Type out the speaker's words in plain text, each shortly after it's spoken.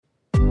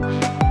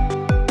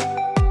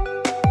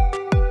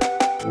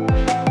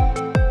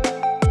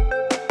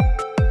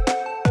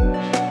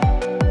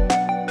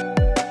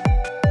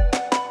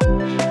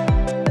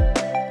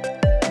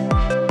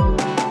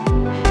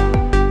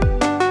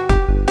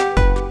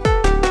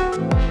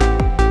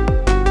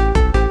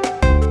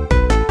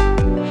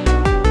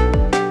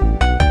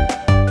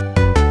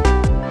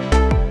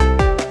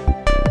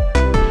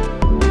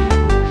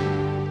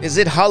Is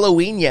it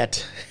Halloween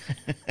yet?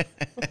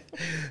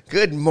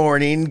 Good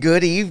morning,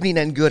 good evening,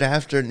 and good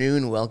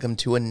afternoon. Welcome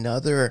to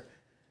another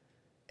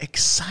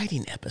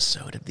exciting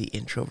episode of the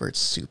Introvert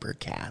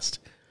Supercast.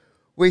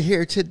 We're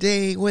here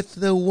today with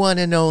the one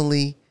and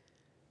only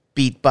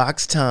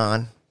Beatbox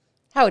Ton.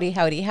 Howdy,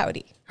 howdy,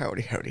 howdy.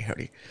 Howdy, howdy,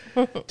 howdy.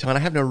 Ton, I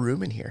have no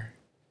room in here.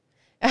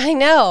 I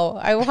know.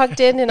 I walked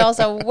in and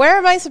also, where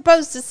am I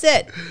supposed to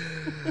sit?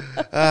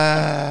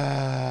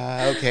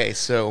 Okay,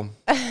 so...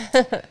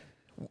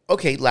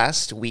 Okay,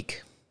 last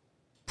week,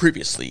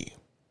 previously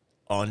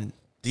on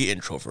the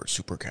Introvert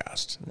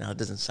Supercast. No, it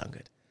doesn't sound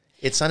good.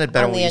 It sounded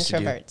better on when the we used to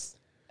do.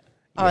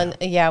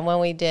 introverts. When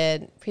we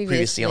did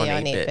previously on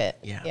 8-Bit.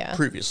 Yeah,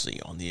 previously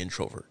on the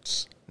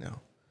Introverts. No.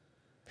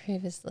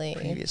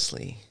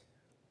 Previously.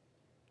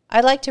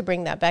 I'd like to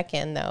bring that back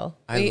in, though.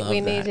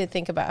 We need to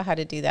think about how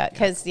to do that.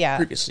 Because,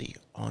 previously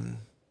on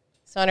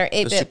our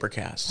 8-Bit the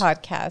Supercast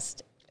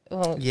podcast.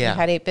 Well, you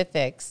had 8-Bit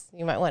Fix.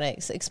 You might want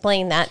to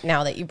explain that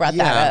now that you brought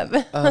that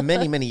up.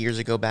 Many years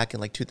ago, back in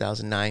like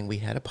 2009, we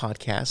had a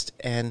podcast,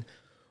 and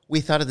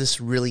we thought of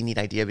this really neat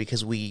idea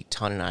because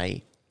Ton and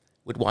I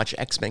would watch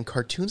X-Men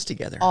cartoons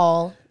together.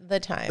 All the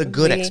time. The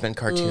good X-Men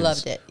cartoons.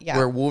 Loved it, yeah.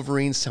 Where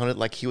Wolverine sounded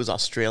like he was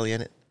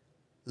Australian.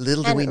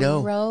 Little do we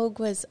know. Rogue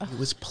was... He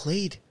was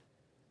played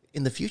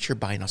in the future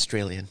by an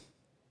Australian.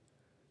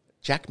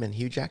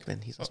 Hugh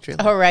Jackman, he's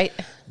Australian. Oh, right.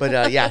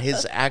 But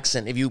his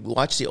accent, if you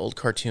watch the old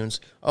cartoons,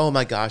 oh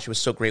my gosh, it was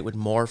so great with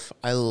Morph.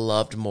 I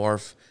loved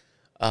Morph.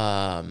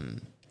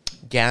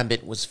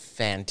 Gambit was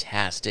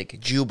fantastic.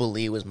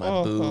 Jubilee was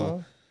my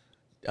boo.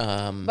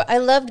 But I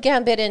loved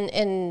Gambit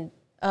and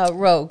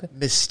Rogue.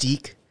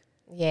 Mystique.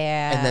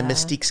 Yeah. And then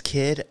Mystique's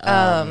kid,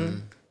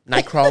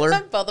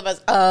 Nightcrawler. Both of us.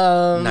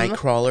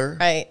 Nightcrawler.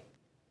 Right.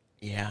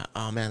 Yeah.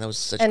 Oh, man, that was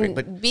such and great.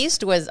 But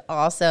Beast was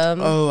awesome.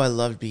 Oh, I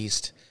loved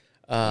Beast.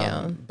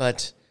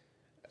 But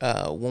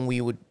when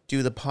we would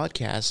do the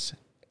podcast,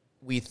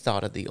 we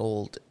thought of the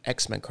old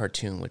X-Men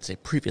cartoon, would say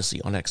previously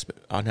on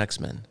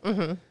X-Men.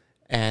 Mm-hmm.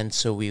 And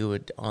so we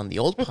would, on the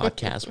old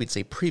podcast, we'd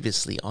say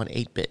previously on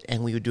 8-Bit,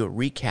 and we would do a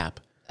recap.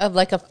 Of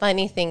like a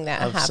funny thing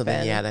that happened.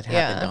 Something, that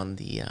happened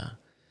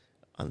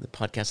on the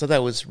podcast. So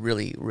that was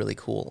really, really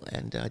cool.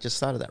 And I just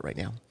thought of that right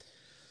now.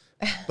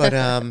 But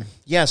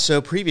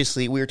so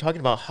previously we were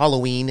talking about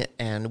Halloween,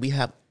 and we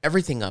have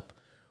everything up.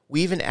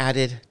 We even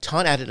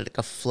Ton added like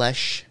a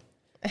flesh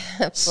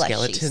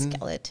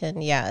skeleton.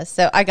 Yeah.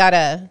 So I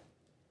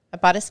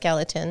bought a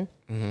skeleton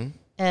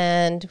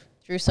and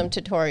through some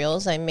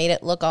tutorials, I made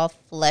it look all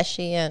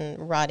fleshy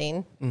and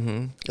rotting.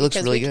 Mm-hmm. It looks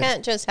really good. Because we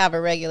can't just have a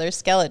regular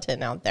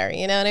skeleton out there.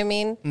 You know what I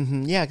mean?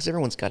 Mm-hmm. Yeah, because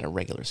everyone's got a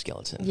regular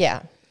skeleton.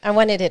 Yeah. I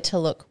wanted it to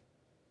look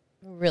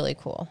really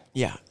cool.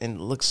 Yeah, and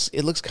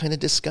it looks kind of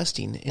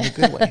disgusting in a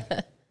good way.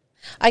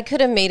 I could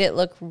have made it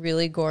look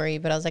really gory,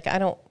 but I was like, I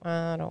don't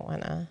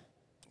want to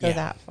go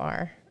that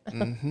far.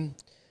 Mm-hmm.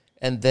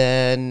 And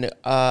then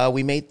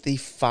we made the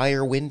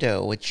fire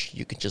window, which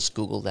you can just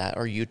Google that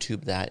or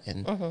YouTube that,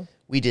 and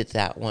we did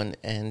that one,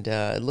 and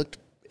it looked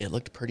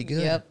pretty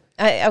good. Yep.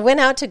 I went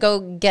out to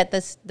go get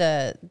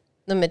the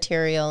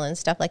material and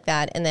stuff like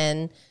that, and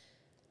then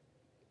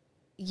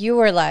you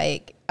were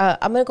like,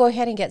 I'm going to go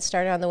ahead and get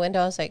started on the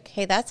window. I was like,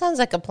 hey, that sounds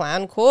like a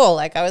plan. Cool.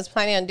 Like, I was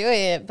planning on doing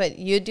it, but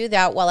you do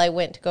that while I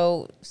went to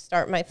go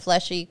start my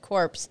fleshy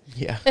corpse.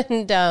 Yeah.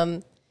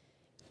 And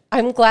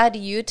I'm glad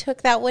you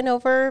took that one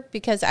over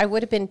because I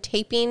would have been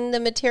taping the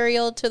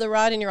material to the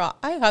rod, and you're all,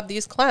 I have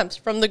these clamps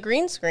from the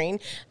green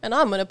screen, and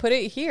I'm going to put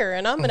it here.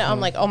 And I'm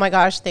like, oh my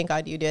gosh, thank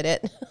God you did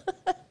it.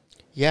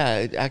 Yeah,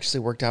 it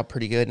actually worked out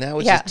pretty good. And I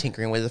was just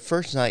tinkering with it. The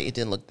first night, it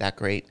didn't look that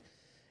great.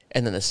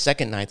 And then the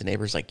second night, the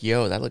neighbor's like,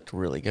 yo, that looked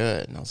really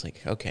good. And I was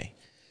like, okay.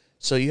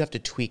 So you have to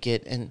tweak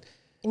it. And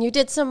you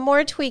did some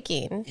more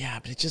tweaking. Yeah,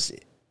 but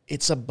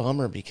it's a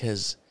bummer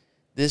because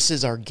this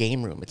is our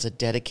game room. It's a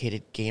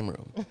dedicated game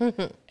room.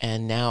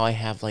 And now I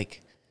have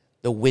like,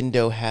 the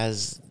window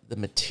has the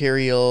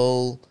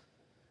material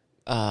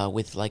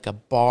with like a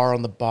bar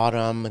on the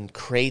bottom and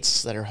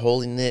crates that are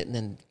holding it, and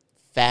then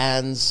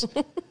fans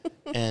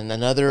and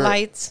another.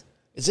 Lights.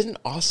 Is it an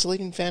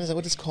oscillating fan? Is that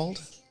what it's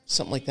called?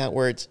 Something like that,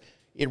 where it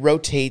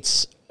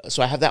rotates.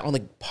 So I have that on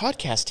the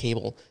podcast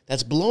table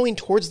that's blowing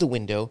towards the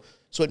window,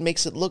 so it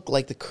makes it look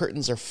like the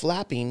curtains are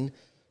flapping,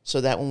 so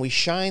that when we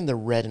shine the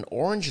red and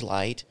orange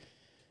light,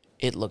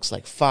 it looks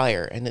like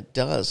fire, and it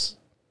does.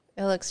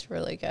 It looks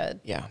really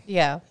good. Yeah.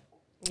 Yeah.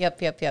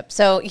 Yep.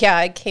 So,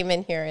 I came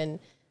in here, and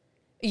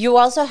you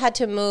also had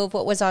to move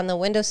what was on the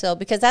windowsill,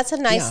 because that's a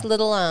nice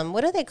little,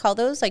 what do they call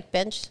those? Like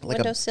bench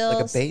windowsills?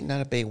 Like a bay,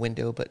 not a bay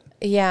window, but...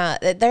 Yeah,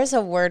 there's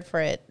a word for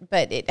it,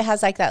 but it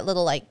has like that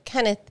little like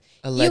kind of...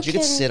 A ledge, you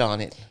can sit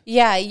on it.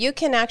 Yeah, you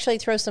can actually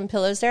throw some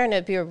pillows there, and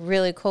it'd be a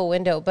really cool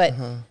window, but...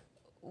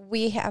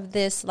 We have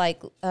this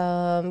like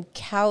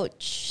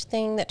couch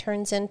thing that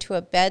turns into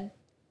a bed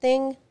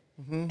thing,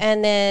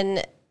 and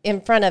then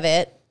in front of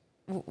it,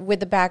 with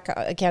the back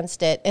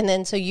against it, and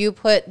then so you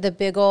put the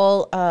big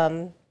old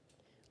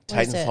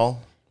Titanfall.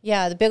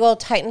 Yeah, the big old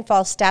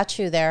Titanfall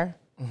statue there,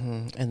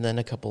 And then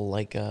a couple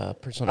like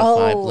Persona Oh,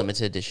 5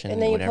 limited edition,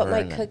 And then you whatever. put my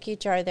and then- cookie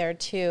jar there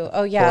too.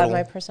 Oh yeah, Portal.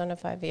 my Persona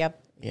 5.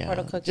 Yep. yeah,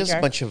 Portal cookie just jar.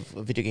 a bunch of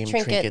video game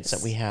trinkets. Trinkets.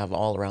 That we have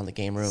all around the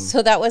game room.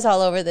 So that was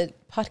all over the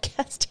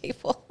podcast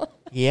table.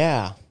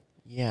 Yeah,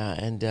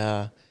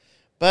 and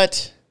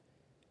but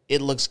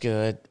it looks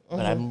good.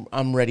 But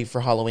I'm ready for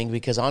Halloween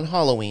because on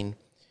Halloween,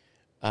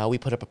 we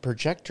put up a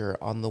projector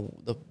on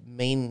the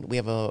main. We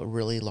have a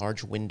really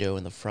large window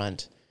in the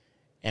front,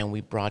 and we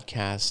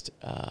broadcast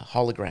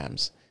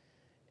holograms.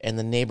 And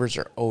the neighbors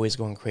are always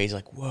going crazy,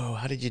 like, "Whoa,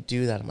 how did you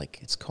do that?" I'm like,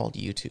 "It's called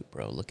YouTube,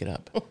 bro. Look it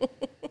up."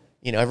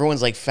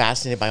 Everyone's like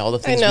fascinated by all the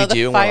I things know we the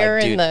do. and fire we're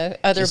like, in "Dude, the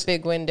other just-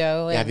 big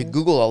window. yeah, if you and-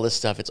 Google all this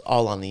stuff, it's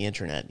all on the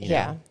internet. You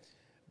Yeah. know?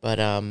 But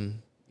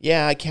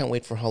yeah, I can't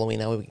wait for Halloween.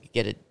 Now we can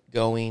get it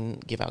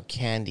going, give out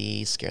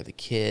candy, scare the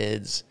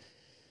kids,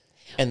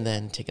 and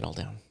then take it all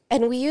down.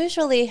 And we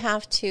usually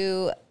have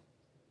to,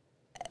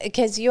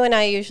 because you and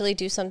I usually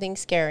do something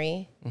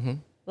scary. Mm-hmm.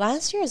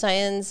 Last year,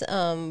 Zion's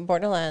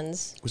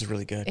Borderlands, It was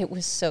really good. it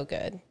was so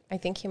good. I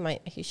think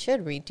he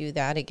should redo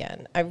that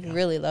again. I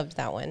really loved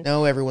that one.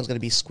 No, everyone's going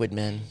to be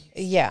Squidmen.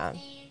 Yeah.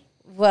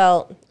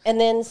 Well, and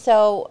then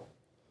so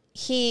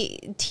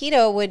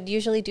Tito would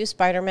usually do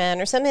Spider-Man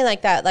or something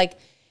like that. Like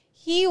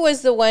he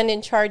was the one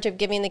in charge of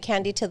giving the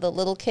candy to the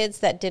little kids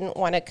that didn't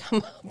want to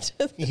come up to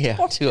the Yeah,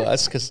 door. to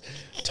us, because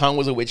Tom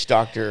was a witch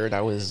doctor and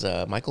I was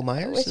Michael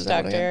Myers. Witch Is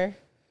that what I am? doctor.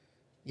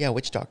 Yeah,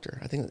 witch doctor.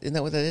 I think, isn't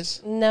that what that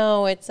is?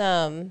 No, it's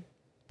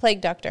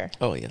plague doctor.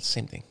 Oh, yeah,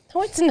 same thing.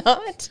 No, it's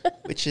not.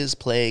 Witches,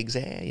 plagues,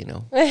 And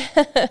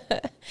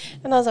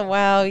I was like,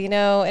 wow,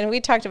 and we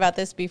talked about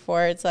this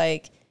before. It's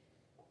like,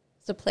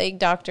 it's a plague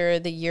doctor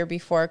the year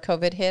before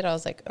COVID hit. I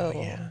was like, oh.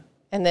 yeah.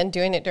 And then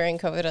doing it during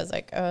COVID, I was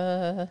like,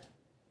 Yeah.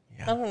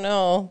 I don't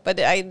know. But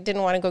I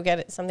didn't want to go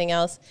get something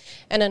else.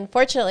 And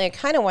unfortunately, I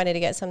kind of wanted to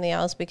get something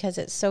else because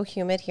it's so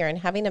humid here. And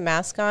having a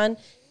mask on,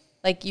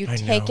 like you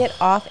take know. it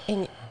off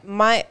and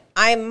my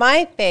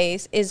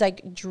face is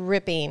like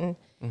dripping.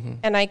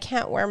 And I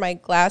can't wear my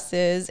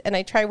glasses, and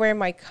I try wearing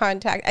my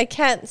contact. I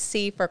can't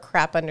see for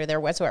crap under there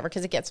whatsoever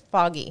because it gets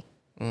foggy.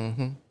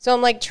 So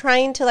I'm like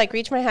trying to like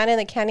reach my hand in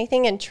the candy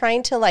thing and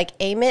trying to like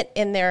aim it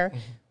in their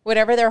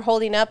whatever they're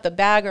holding up, the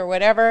bag or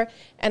whatever.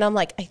 And I'm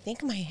like, I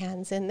think my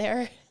hand's in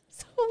there.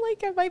 So I'm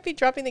like, I might be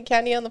dropping the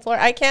candy on the floor.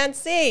 I can't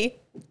see.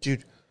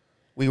 Dude,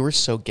 we were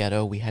so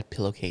ghetto. We had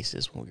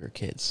pillowcases when we were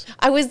kids.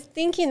 I was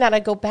thinking that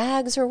I'd go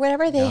bags or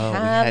whatever they No, we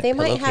have. had They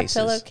might have pillowcases.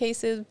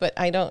 pillowcases, but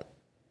I don't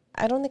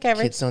think I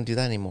ever. Kids don't do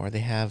that anymore. They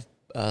have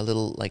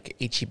little like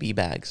HEB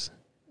bags.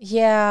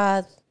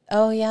 Yeah.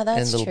 Oh, yeah,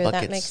 that's little true. That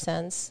buckets. makes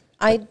sense.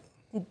 I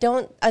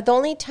don't. The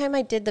only time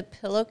I did the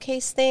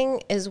pillowcase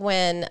thing is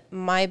when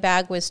my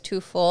bag was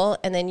too full,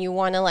 and then you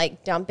want to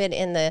like dump it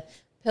in the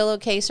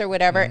pillowcase or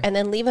whatever, and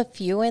then leave a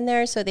few in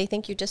there so they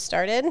think you just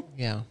started.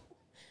 Yeah.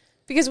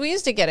 Because we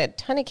used to get a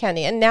ton of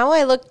candy, and now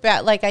I look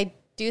back, like I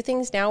do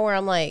things now where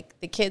I'm like,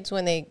 the kids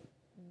when they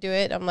do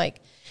it, I'm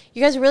like,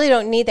 you guys really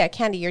don't need that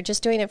candy. You're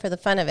just doing it for the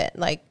fun of it.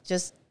 Like,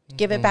 just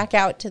give it back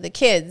out to the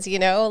kids.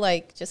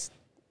 Like just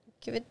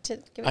give it to.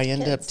 I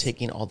end up kids.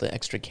 taking all the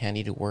extra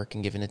candy to work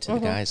and giving it to the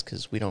guys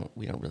because we don't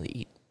really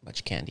eat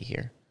much candy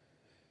here.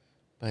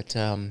 But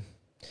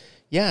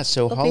yeah,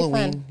 so It'll be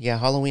Halloween, fun.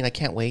 Halloween. I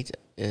can't wait.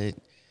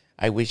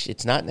 I wish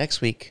it's not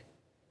next week.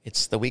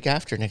 It's the week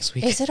after next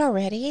week. Is it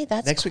already?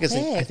 That's Next week,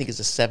 quick. I think is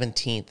the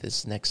 17th.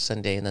 Is next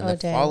Sunday, and then the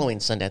dang. following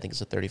Sunday, I think is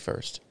the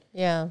 31st.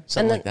 Yeah, Something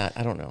and like that.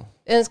 I don't know.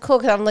 it's cool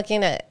because I'm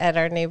looking at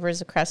our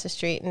neighbors across the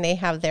street, and they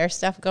have their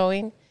stuff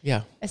going.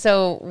 Yeah.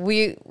 So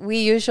we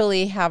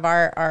usually have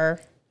our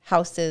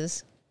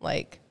houses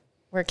like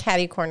we're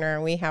catty corner,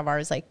 and we have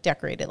ours like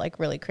decorated like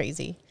really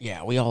crazy.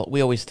 Yeah, we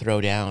always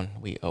throw down.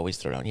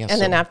 Yeah.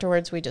 And then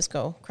afterwards, we just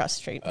go across the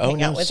street and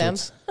hang out with them.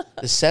 it's-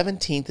 the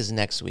 17th is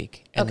next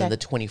week, and then Okay. the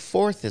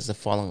 24th is the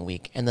following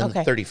week, and then Okay.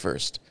 the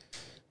 31st.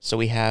 So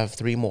we have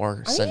 3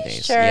 more you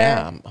Sundays. sure?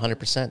 Yeah,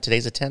 100%.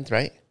 Today's the 10th,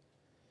 right?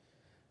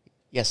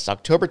 Yes,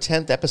 October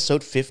 10th,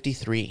 episode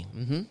 53.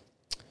 Mm-hmm.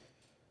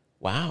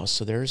 Wow,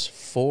 so there's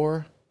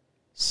 4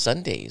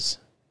 Sundays.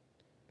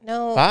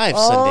 No, 5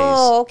 oh,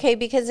 Sundays. okay,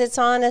 because it's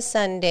on a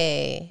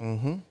Sunday.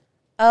 Mm-hmm.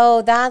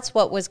 Oh, that's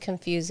what was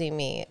confusing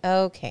me.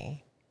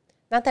 Okay,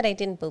 not that I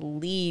didn't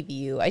believe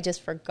you. I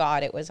just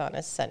forgot it was on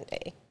a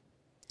Sunday.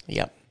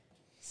 Yep.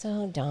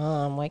 So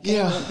dumb. Why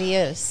can't it be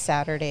a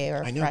Saturday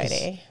or I know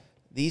Friday?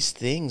 these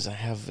things I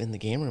have in the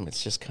game room,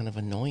 it's just kind of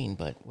annoying,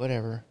 but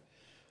whatever.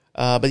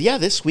 But yeah,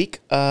 this week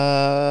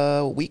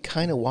we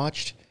kind of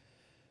watched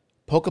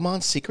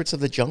Pokemon Secrets of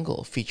the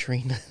Jungle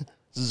featuring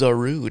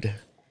Zarude.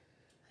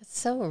 That's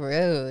so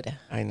rude.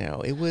 I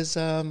know. It was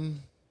How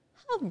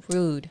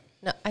rude.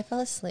 No, I fell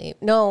asleep.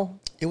 No,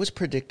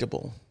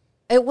 predictable.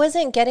 it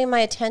wasn't getting my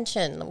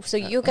attention. So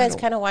you guys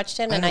don't- kind of watched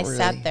it, I and I don't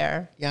sat really-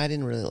 there. Yeah, I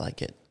didn't really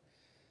like it.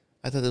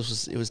 I thought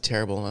it was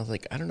terrible, and I was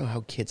like, I don't know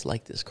how kids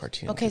like this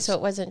cartoon. Okay, 'cause- so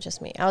it wasn't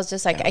just me. I was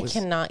just like, Yeah, it I was-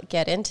 cannot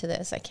get into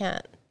this. I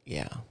can't.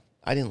 yeah,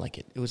 I didn't like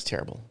it. It was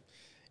terrible.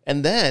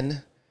 And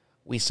then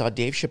we saw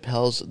Dave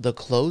Chappelle's The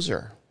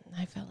Closer.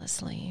 I fell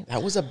asleep.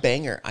 That was a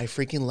banger. I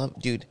freaking love,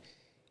 dude.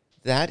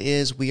 That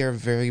is, we are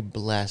very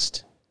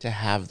blessed to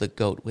have the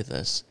GOAT with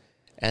us.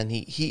 And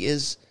he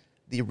is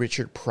the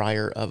Richard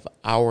Pryor of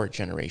our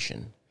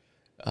generation.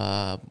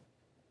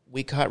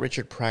 We caught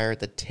Richard Pryor at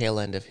the tail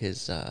end of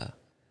his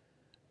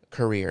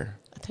career.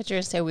 I thought you were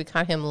going to say we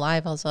caught him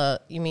live.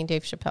 You mean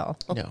Dave Chappelle?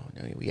 No,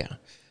 yeah.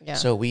 Yeah.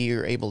 So we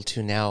are able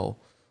to now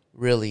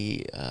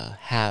really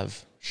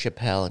have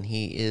Chappelle, and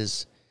he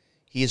is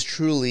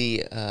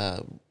truly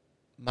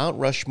Mount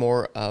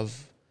Rushmore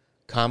of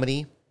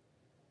comedy.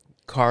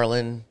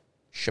 Carlin,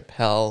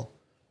 Chappelle,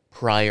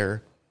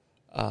 Pryor.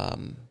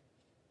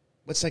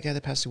 What's that guy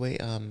that passed away?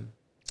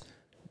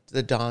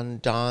 The Don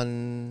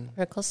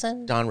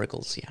Rickleson? Don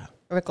Rickles, yeah.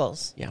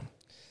 Rickles. Yeah.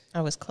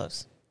 I was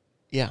close.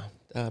 Yeah.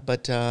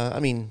 But I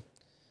mean,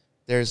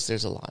 there's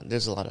a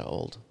lot of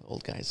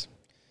old guys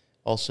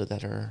also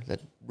that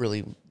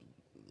really,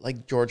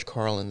 like George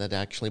Carlin, that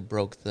actually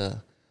broke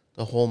the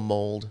whole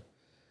mold.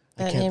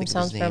 That name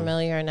sounds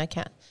familiar, and I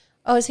can't.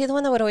 Oh, is he the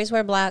one that would always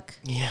wear black?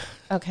 Yeah.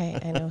 Okay,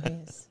 I know he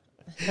is.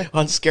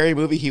 On Scary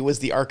Movie, he was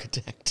the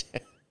architect.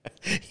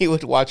 He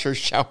would watch her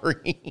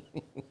showering.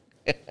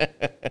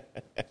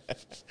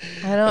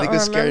 I I don't think it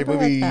was Scary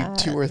remember Movie that.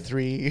 2 or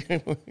 3.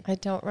 I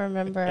don't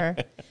remember.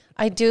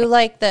 I do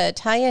like the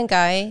Italian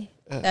guy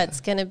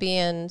that's going to be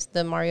in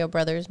the Mario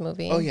Brothers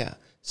movie. Oh yeah,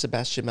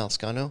 Sebastian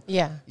Maniscalco.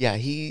 Yeah. Yeah,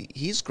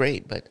 he's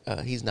great, but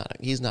he's not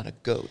a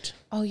GOAT.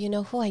 Oh, you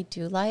know who I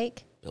do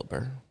like? Bill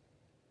Burr.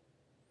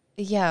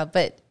 Yeah,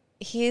 but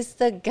he's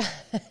the guy.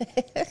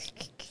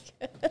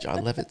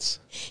 John Lovitz.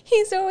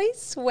 He's always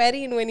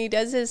sweating when he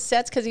does his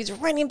sets because he's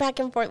running back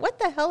and forth. What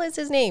the hell is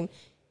his name?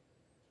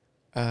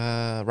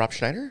 Rob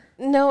Schneider?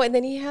 No, and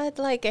then he had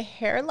like a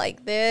hair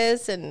like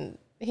this, and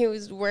he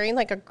was wearing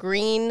like a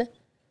green.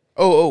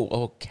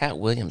 Oh, Cat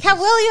Williams. Cat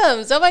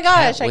Williams. Oh my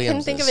gosh, Cat I couldn't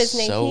Williams think of is his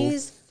name. so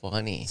He's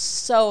funny.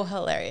 so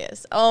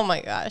hilarious. Oh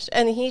my gosh.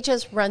 And he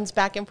just runs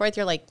back and forth.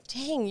 You're like,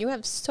 dang, you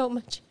have so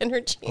much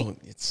energy. Oh,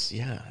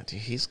 dude,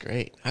 he's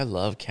great. I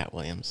love Cat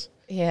Williams.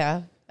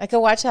 Yeah. I could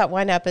watch that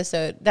one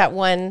episode. That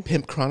one.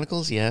 Pimp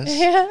Chronicles, yes.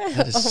 Yeah.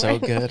 That is so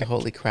good.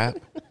 Holy crap.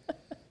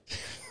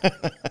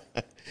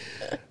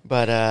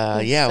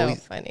 But yeah, So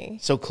funny.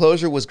 So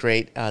Closer was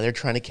great. They're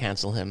trying to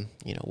cancel him,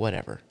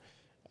 whatever.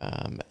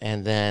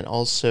 And then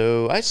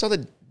also, I saw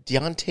the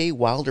Deontay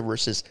Wilder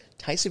versus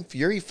Tyson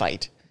Fury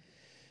fight.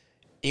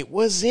 It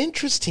was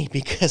interesting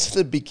because at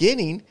the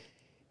beginning,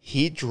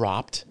 he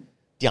dropped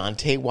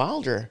Deontay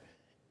Wilder.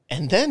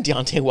 And then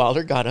Deontay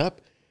Wilder got up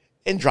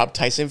and dropped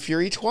Tyson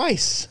Fury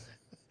twice.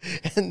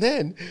 And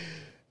then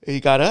he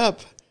got up,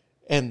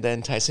 and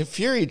then Tyson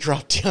Fury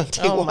dropped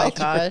Deontay Wilder. Oh my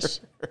gosh.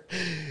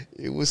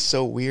 It was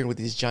so weird with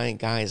these giant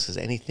guys because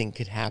anything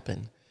could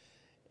happen.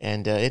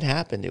 And it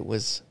happened. It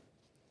was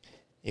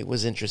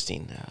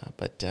interesting.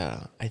 But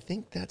I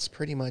think that's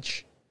pretty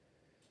much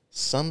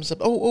sums up.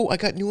 Oh, I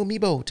got new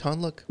amiibo.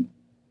 Ton, look.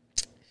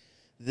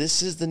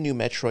 This is the new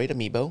Metroid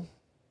amiibo.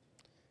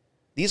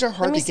 These are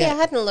hard Let me to see. get. I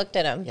hadn't looked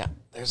at him. Yeah,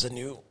 there's a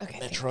new Okay.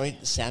 Metroid,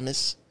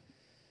 Samus.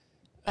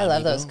 I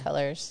love those amiibo.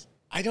 colors.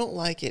 I don't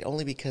like it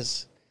only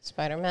because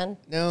Spider-Man.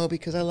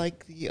 because I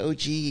like the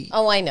OG.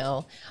 Oh, I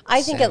know.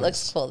 I think it looks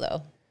Samus. cool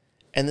though.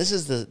 And this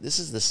is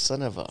the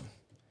son of a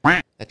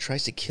that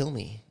tries to kill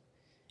me.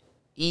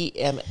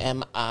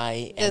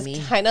 EMMIME.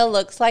 This kind of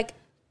looks like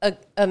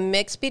a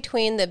mix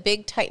between the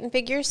big Titan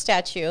figure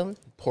statue.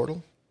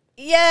 Portal.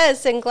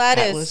 Yes, and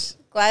Gladys. Atlas.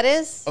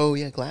 Gladys? Oh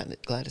yeah,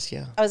 Gladys.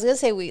 Yeah. I was going to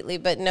say Wheatley,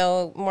 but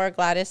no, more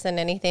Gladys than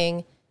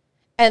anything.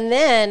 And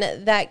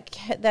then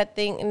that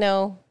thing,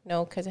 no,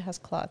 because it has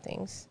claw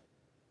things.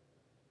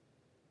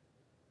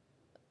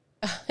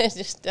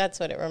 That's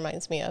what it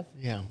reminds me of.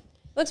 Yeah.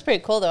 Looks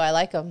pretty cool though. I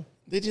like them.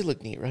 They do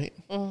look neat, right?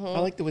 Mm-hmm. I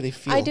like the way they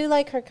feel. I do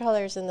like her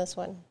colors in this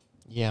one.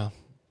 Yeah.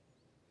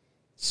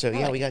 So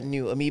yeah, we got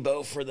new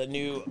amiibo for the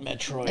new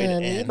Metroid.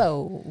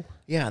 Amiibo. And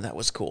yeah, that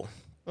was cool.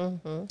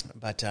 Mm-hmm.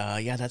 But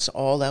yeah, that's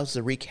all. That was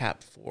the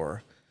recap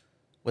for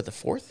the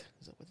 4th.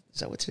 Is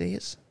that what today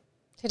is?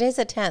 Today's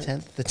the 10th.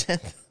 10th, the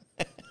 10th.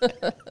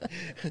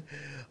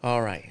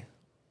 All right,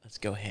 let's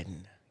go ahead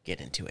and get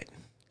into it.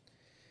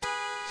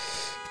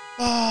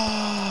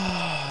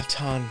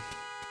 Ton.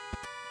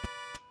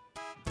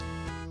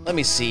 Let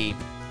me see.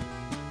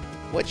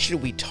 What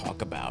should we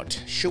talk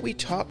about? Should we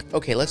talk?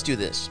 Okay, let's do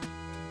this.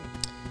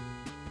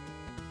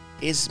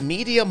 Is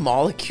Media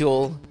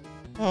Molecule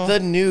the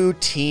new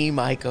Team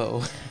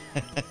Ico?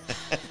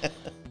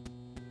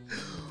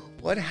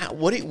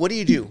 What do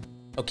you do?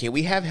 Okay,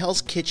 we have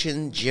Hell's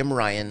Kitchen, Jim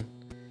Ryan,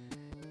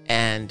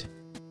 and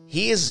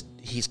he's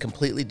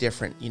completely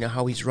different. You know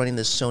how he's running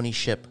this Sony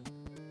ship,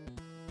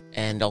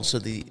 and also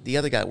the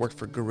other guy that worked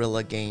for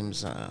Guerrilla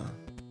Games.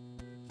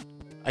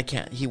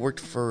 He worked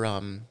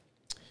for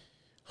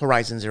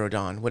Horizon Zero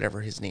Dawn,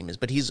 whatever his name is.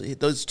 But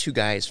those two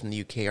guys from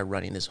the UK are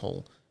running this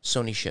whole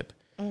Sony ship.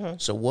 Mm-hmm.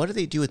 So what do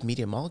they do with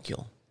Media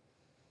Molecule?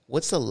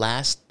 What's the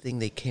last thing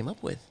they came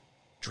up with?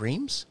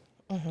 Dreams?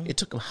 Mm-hmm. It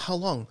took them how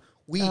long?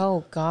 We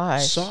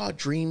saw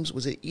Dreams.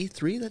 Was it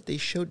E3 that they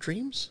showed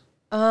Dreams?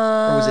 Or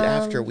was it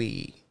after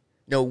we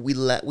no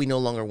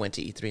longer went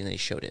to E3 and they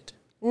showed it?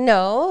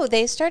 No,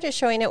 they started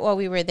showing it while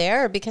we were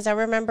there because I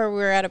remember we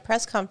were at a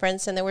press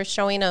conference and they were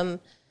showing them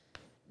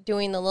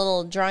doing the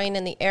little drawing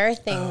in the air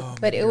thing.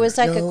 But it was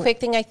like a quick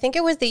thing. I think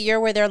it was the year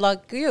where they're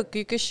like, you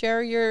could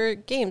share your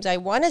games. I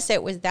want to say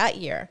it was that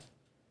year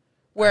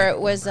where it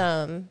was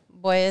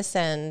Boyas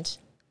and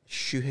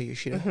Shuhei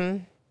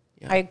Yoshida.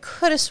 Yeah. I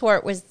could have swore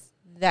it was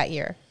that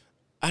year.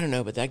 I don't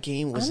know, but that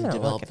game was in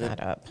development.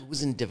 It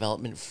was in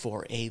development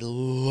for a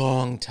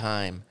long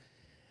time.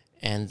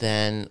 And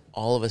then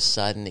all of a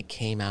sudden it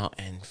came out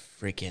and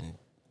freaking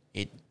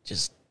it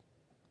just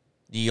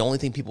the only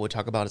thing people would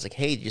talk about is like,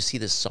 hey, did you see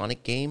this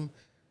Sonic game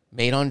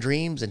made on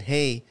Dreams? And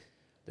hey,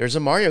 there's a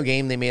Mario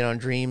game they made on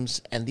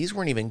Dreams, and these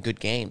weren't even good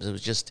games.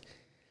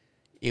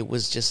 It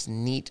was just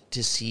neat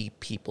to see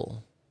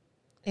people.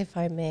 If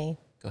I may.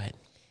 Go ahead.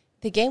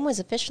 The game was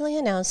officially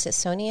announced at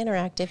Sony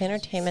Interactive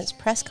Entertainment's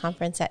press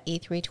conference at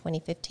E3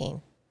 2015.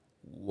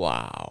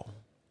 Wow.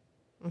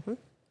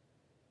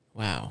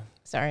 Wow.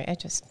 Sorry,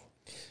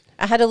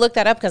 I had to look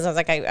that up because I was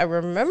like, I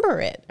remember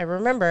it. I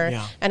remember.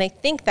 Yeah. And I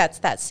think that's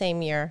that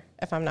same year,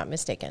 if I'm not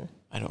mistaken.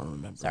 I don't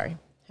remember. Sorry.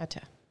 Had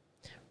to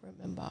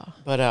remember.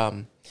 But,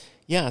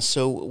 yeah,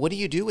 so what do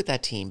you do with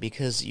that team?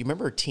 Because you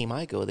remember Team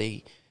Ico,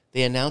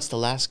 they announced The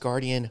Last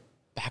Guardian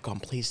back on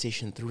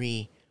PlayStation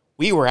 3.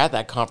 We were at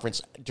that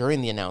conference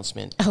during the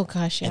announcement. Oh,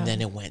 gosh, yeah. And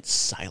then it went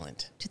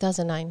silent.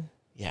 2009.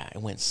 Yeah,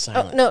 it went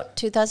silent. Oh, no,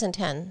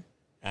 2010.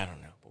 I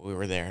don't know, but we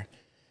were there.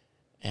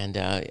 And,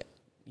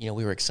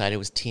 we were excited. It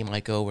was Team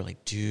Ico. We're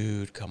like,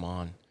 dude, come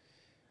on.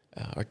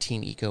 Or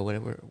Team Eco,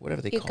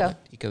 whatever they call it.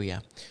 Eco,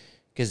 yeah.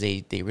 Because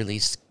they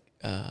released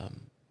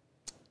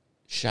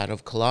Shadow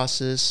of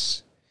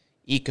Colossus,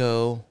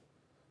 Eco.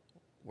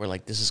 We're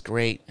like, this is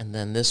great. And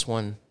then this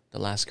one, The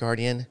Last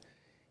Guardian,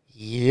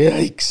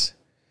 yikes.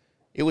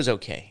 It was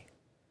okay.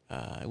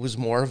 It was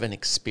more of an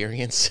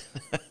experience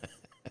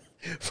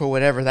for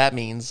whatever that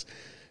means.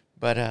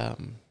 But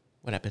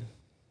what happened?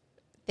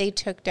 They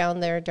took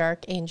down their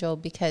Dark Angel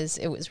because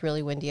it was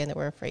really windy and they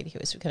were afraid he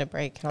was going to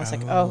break. And I was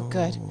like, oh,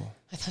 good.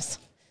 I thought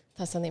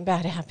something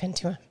bad happened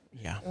to him.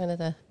 Yeah. One of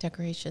the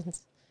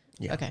decorations.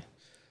 Yeah. Okay.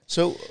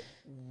 So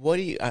what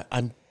do you,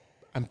 I'm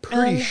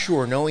pretty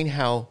sure, knowing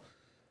how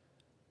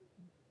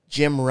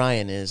Jim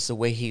Ryan is, the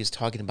way he was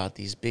talking about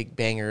these big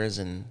bangers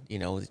and, the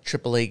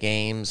AAA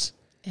games.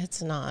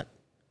 It's not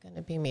going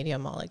to be Media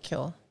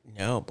Molecule.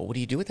 No, but what do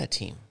you do with that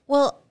team?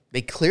 Well,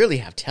 they clearly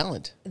have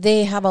talent.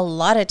 They have a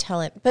lot of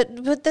talent.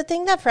 But the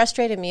thing that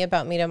frustrated me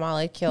about Media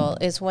Molecule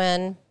is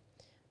when,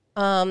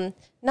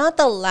 not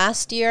the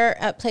last year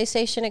at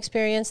PlayStation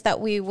Experience that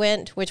we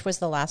went, which was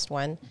the last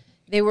one,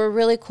 they were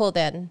really cool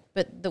then.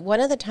 But one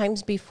of the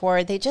times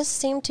before, they just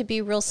seemed to be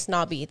real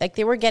snobby. Like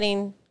they were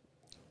getting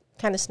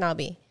kind of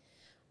snobby.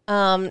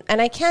 And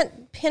I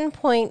can't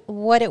pinpoint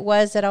what it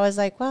was that I was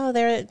like, wow,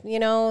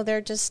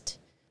 they're just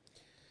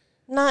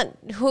not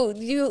who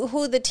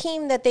the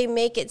team that they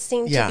make it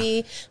seem to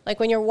be. Like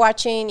when you're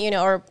watching,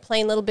 or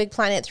playing Little Big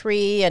Planet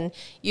 3 and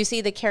you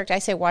see the character, I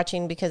say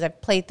watching because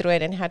I've played through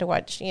it and had to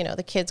watch,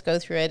 the kids go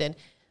through it.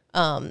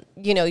 And,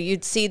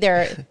 you'd see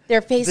their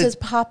faces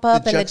pop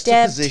up and the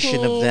dev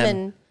team. Of them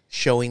and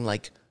showing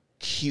like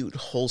cute,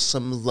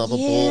 wholesome,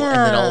 lovable. And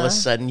then all of a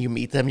sudden you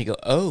meet them and you go,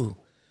 oh,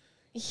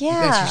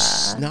 yeah, you guys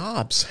are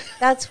snobs.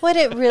 That's what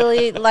it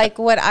really, like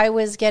what I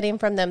was getting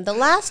from them. The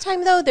last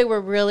time though, they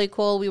were really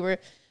cool.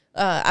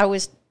 I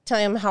was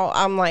telling him how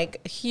I'm like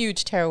a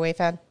huge Tearaway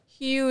fan.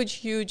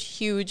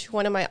 Huge.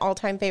 One of my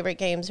all-time favorite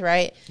games,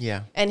 right?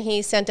 Yeah. And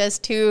he sent us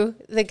to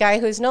the guy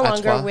who's no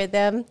longer with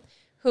them.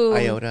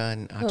 Iota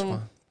and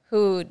Atma.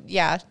 Who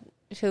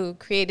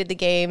created the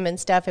game and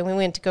stuff. And we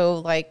went to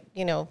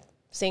go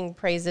sing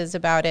praises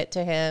about it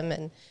to him.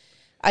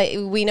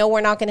 And we know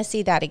we're not going to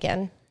see that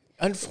again.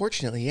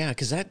 Unfortunately, yeah,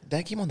 because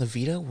that game on the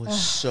Vita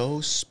was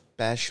so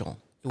special.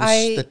 It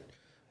was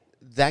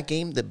that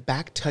game, the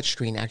back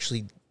touchscreen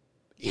actually,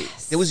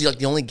 it was like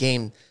the only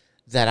game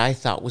that I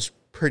thought was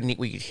pretty neat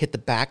where you could hit the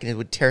back and it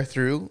would tear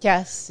through.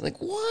 Yes. Like,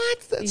 what?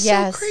 That's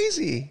so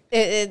crazy.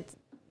 It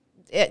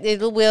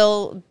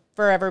will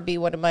forever be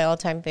one of my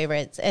all-time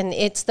favorites. And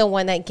it's the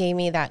one that gave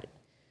me that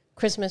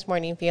Christmas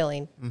morning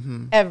feeling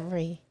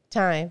every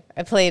time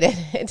I played it.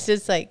 It's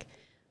just like,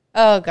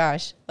 oh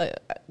gosh.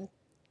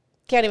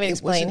 Can't even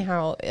explain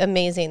how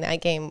amazing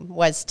that game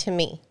was to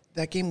me.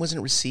 That game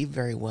wasn't received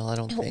very well, I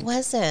don't think. It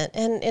wasn't.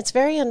 And it's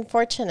very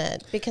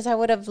unfortunate because I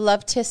would have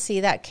loved to see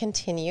that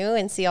continue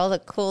and see all the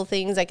cool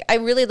things. Like I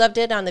really loved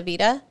it on the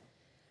Vita,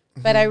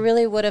 but I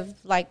really would have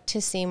liked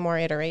to see more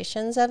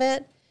iterations of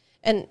it.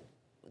 And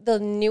the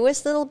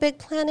newest Little Big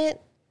Planet,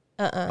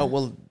 Oh,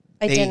 well,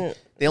 I didn't.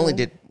 They only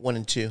did 1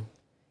 and 2.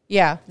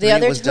 Yeah. The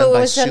other two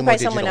was done by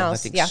someone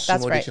else. Yeah,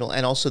 that's right. Digital,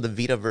 and also the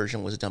Vita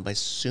version was done by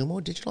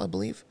Sumo Digital, I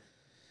believe.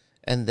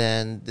 And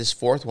then this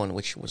fourth one,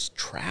 which was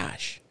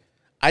trash.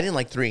 I didn't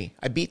like 3.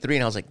 I beat 3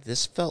 and I was like,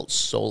 this felt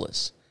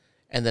soulless.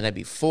 And then I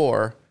beat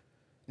 4.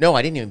 No,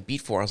 I didn't even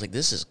beat 4. I was like,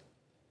 this is,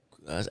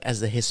 as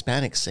the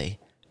Hispanics say,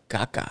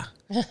 caca.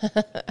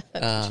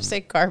 You say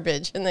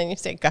garbage and then you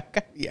say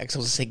caca. Yeah, because I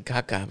was saying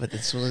caca, but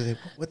this was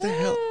what the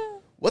hell?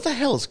 What the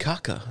hell is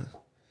caca?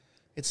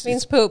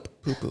 Means poop.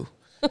 Poo poo.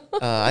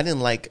 I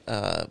didn't like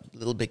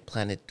Little Big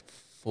Planet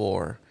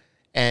 4.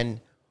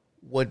 And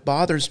what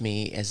bothers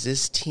me is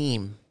this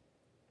team,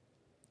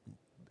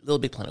 Little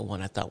Big Planet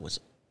 1, I thought was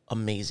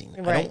amazing.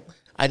 Right.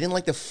 I didn't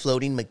like the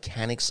floating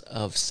mechanics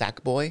of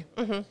Sackboy.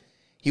 Mm-hmm.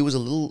 He was a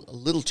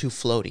little too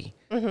floaty.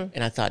 Mm-hmm.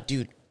 And I thought,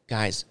 dude,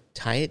 guys,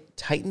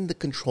 tighten the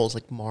controls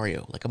like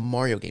Mario, like a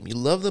Mario game. You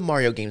love the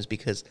Mario games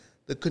because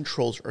the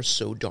controls are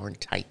so darn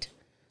tight.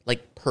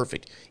 Like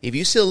perfect. If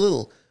you see a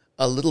little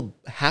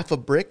half a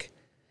brick,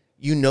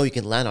 you know you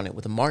can land on it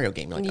with a Mario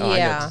game. You're like, oh, I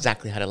know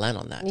exactly how to land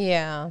on that.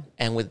 Yeah.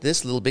 And with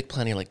this Little Big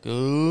Planet, you're like,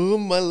 oh,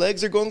 my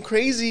legs are going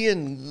crazy,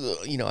 and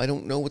I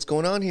don't know what's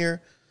going on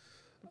here.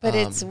 But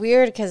it's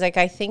weird because, like,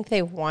 I think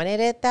they wanted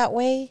it that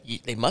way.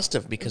 They must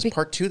have, because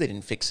part 2 they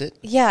didn't fix it.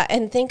 Yeah,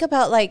 and think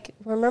about, like,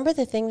 remember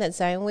the thing that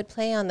Zion would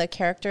play on the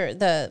character,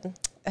 the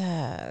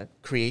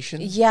Creation.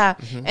 Yeah,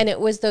 and it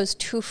was those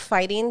two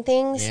fighting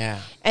things.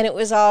 Yeah. And it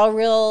was all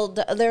real.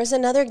 There's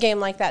another game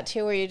like that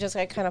too, where you just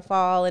like kind of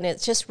fall, and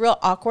it's just real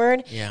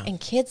awkward. Yeah. And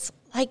kids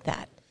like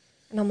that,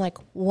 and I'm like,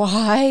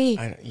 why?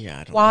 I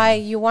don't why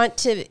know. you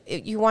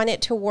want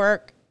it to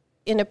work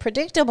in a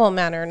predictable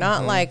manner,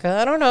 not like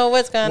I don't know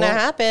what's gonna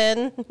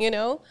happen.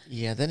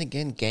 Yeah. Then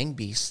again, Gang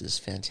Beasts is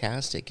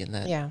fantastic in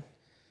that. Yeah.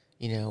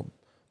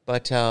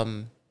 But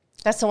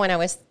That's the one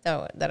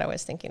that I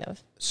was thinking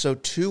of. so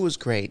 2 was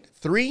great.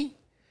 3,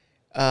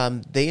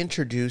 they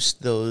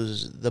introduced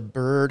the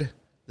bird,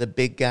 the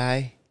big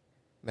guy.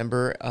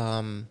 Remember,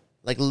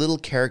 like little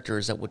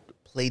characters that would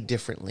play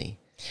differently.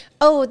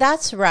 Oh,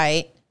 that's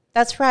right.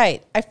 That's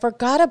right. I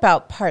forgot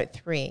about part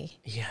 3.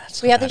 Yeah,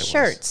 that's We how had the bad it was.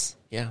 shirts.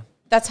 Yeah.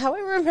 That's how I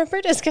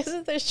remembered it, because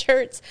of the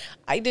shirts.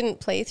 I didn't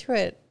play through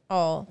it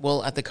all.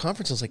 Well, at the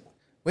conference, I was like,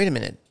 wait a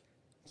minute.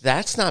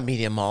 That's not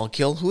Media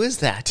Molecule. Who is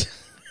that?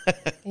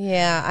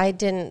 Yeah, I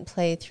didn't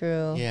play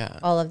through Yeah.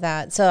 all of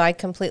that. So I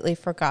completely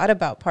forgot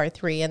about part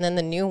 3. And then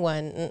the new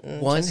one,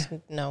 One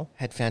no.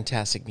 had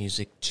fantastic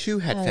music. 2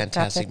 had Oh,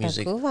 fantastic Gato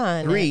music. Gakuva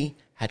on 3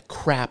 had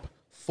crap.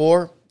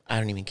 4, I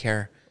don't even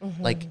care.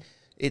 Mm-hmm. Like,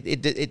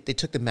 they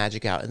took the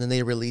magic out. And then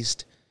they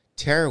released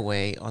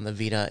Tearaway on the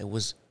Vita. It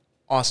was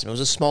awesome. It was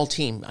a small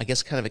team. I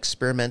guess kind of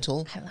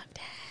experimental. I loved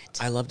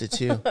it. I loved it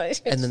too.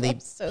 And then they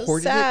so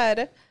ported sad.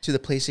 it to the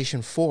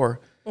PlayStation 4.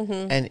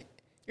 And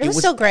It was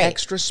still great.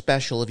 extra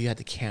special if you had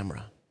the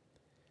camera,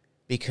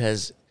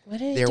 because What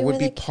did it there do would with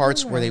be the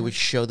parts where they camera? would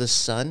show the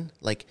sun,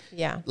 like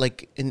Yeah.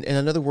 like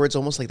in other words,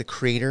 almost like the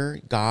creator,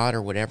 God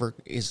or whatever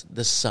is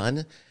the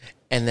sun,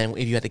 and then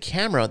if you had the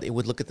camera, it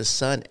would look at the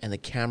sun, and the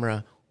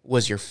camera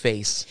was your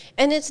face.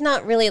 And it's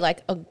not really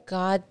like a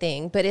God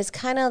thing, but it's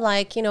kind of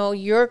like,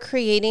 you're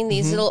creating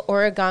these little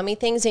origami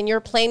things, and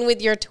you're playing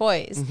with your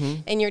toys,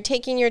 and you're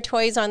taking your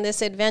toys on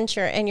this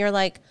adventure, and you're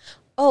like,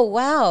 oh,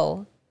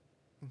 wow.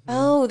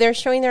 Oh, they're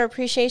showing their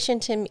appreciation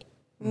to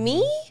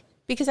me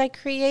because I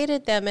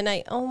created them,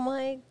 and oh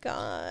my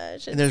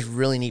gosh. And there's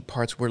really neat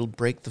parts where it'll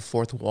break the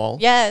fourth wall.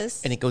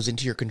 Yes. And it goes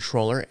into your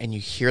controller, and you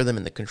hear them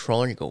in the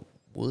controller, and you go,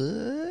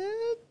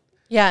 what?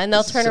 Yeah, and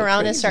they'll This is turn so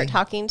around and start crazy.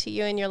 talking to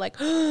you, and you're like,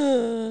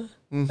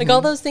 like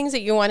all those things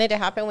that you wanted to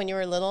happen when you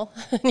were little,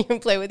 and you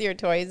play with your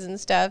toys and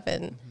stuff,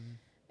 and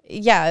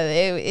yeah,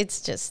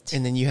 it's just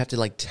And then you have to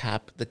like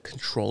tap the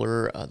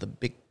controller, the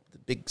big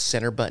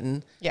center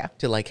button, Yeah.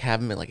 to like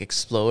have them like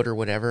explode or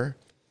whatever.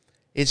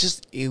 It's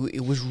just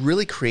it was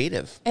really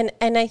creative. and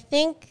I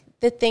think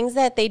the things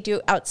that they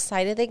do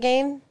outside of the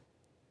game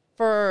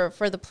for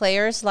the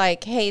players,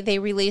 like, hey, they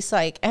release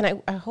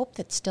and I hope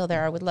that's still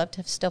there. I would love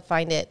to still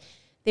find it.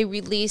 They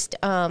released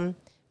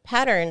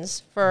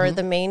patterns for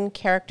the main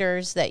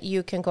characters that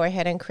you can go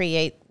ahead and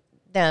create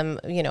them,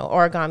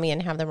 origami,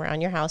 and have them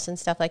around your house and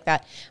stuff like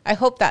that. I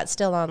hope that's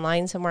still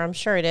online somewhere. I'm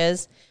sure it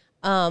is.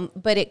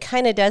 But it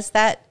kind of does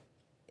that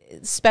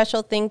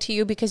special thing to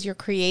you because you're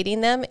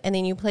creating them, and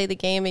then you play the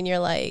game and you're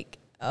like,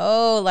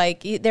 oh,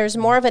 like there's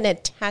more of an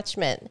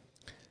attachment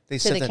They to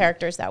said the that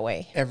characters that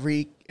way.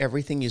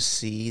 everything you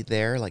see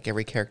there, like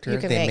every character, You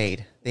can they make.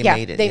 made. They Yeah,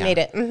 made it. they yeah. made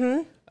it.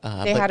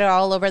 Mm-hmm. They but- had it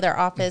all over their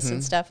office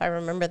and stuff. I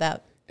remember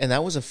that. And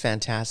that was a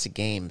fantastic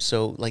game.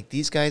 So like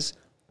these guys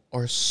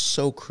are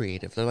so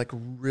creative. They're like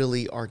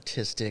really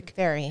artistic.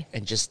 Very.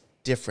 And just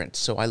different.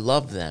 So I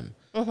love them.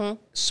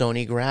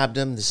 Sony grabbed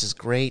them. This is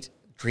great.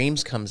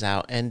 Dreams comes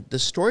out, and the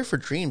story for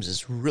Dreams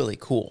is really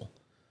cool.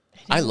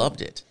 I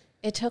loved it.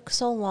 It took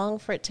so long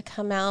for it to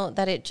come out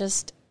that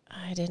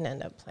I didn't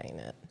end up playing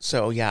it.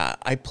 So yeah,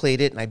 I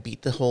played it and I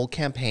beat the whole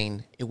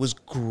campaign. It was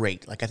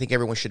great. Like I think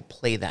everyone should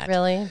play that.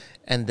 Really?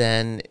 And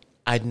then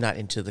I'm not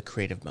into the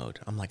creative mode.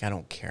 I'm like, I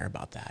don't care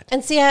about that.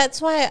 And see,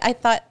 that's why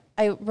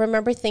I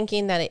remember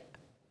thinking that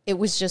it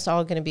was just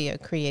all going to be a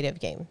creative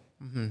game.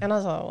 And I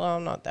was like, well,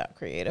 I'm not that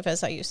creative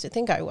as I used to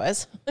think I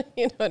was.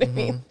 You know what I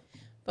mean?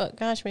 But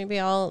gosh, maybe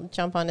I'll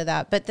jump onto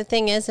that. But the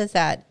thing is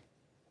that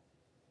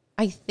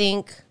I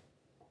think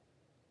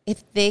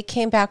if they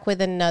came back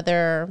with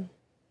another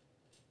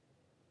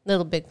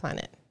Little Big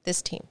Planet,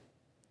 this team,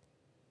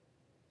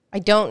 I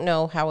don't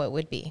know how it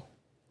would be.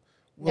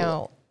 Well-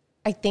 No,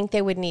 I think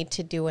they would need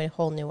to do a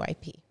whole new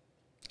IP.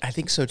 I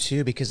think so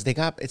too, because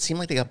it seemed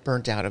like they got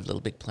burnt out of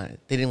Little Big Planet.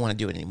 They didn't want to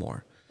do it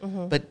anymore.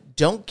 But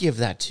don't give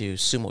that to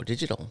Sumo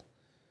Digital.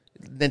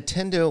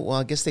 Nintendo, well,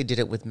 I guess they did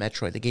it with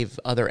Metroid. They gave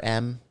Other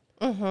M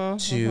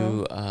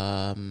to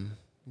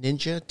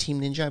Ninja,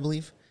 Team Ninja, I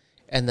believe.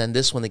 And then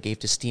this one they gave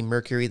to Steam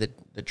Mercury,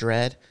 the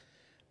Dread.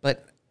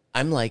 But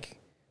I'm like,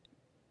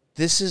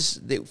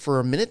 for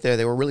a minute there,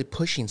 they were really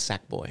pushing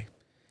Sackboy.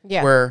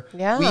 Yeah. Where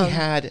we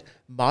had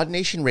Mod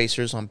Nation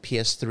Racers on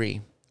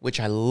PS3, which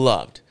I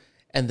loved.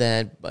 And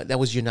then that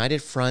was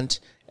United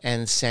Front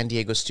and San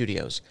Diego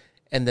Studios.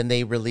 And then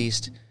they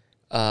released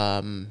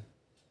that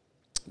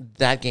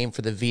game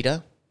for the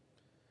Vita.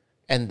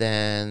 And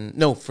then,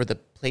 no, for the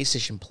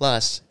PlayStation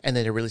Plus. And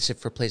then they released it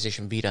for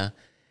PlayStation Vita.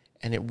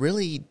 And it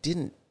really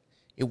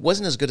it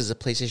wasn't as good as the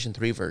PlayStation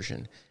 3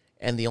 version.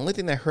 And the only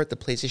thing that hurt the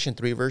PlayStation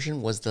 3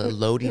 version was the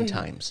loading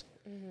times.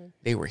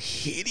 They were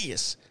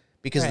hideous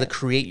because of the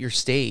create your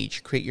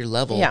stage, create your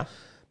level. Yeah.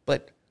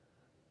 But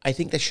I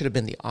think that should have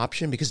been the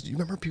option, because do you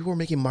remember people were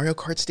making Mario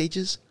Kart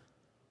stages?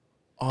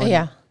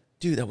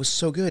 Dude, that was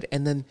so good.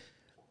 And then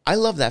I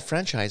love that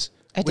franchise.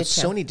 What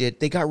Sony did,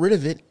 they got rid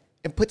of it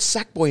and put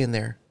Sackboy in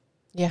there.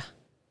 Yeah.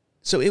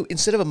 So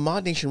instead of a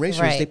Mod Nation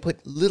Racers, they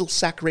put Little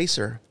Sack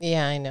Racer.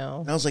 Yeah, I know.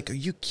 And I was like, are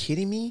you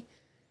kidding me?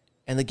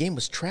 And the game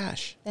was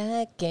trash.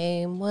 That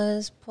game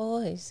was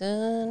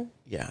poison.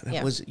 Yeah,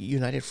 that was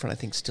United Front, I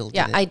think, still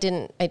did it. I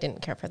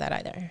didn't care for that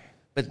either.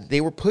 But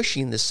they were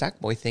pushing this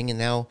Sackboy thing, and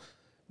now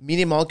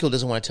Media Molecule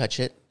doesn't want to touch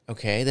it.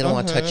 Okay. They don't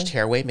want to touch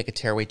Tearaway, make a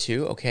Tearaway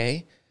 2.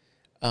 Okay.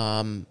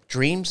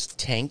 Dreams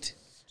tanked.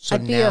 So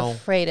I'd be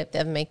afraid of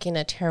them making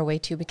a Tearaway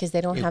 2 because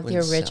they don't have the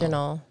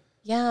original.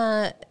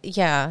 Sell.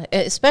 Yeah.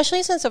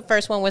 Especially since the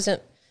first one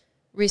wasn't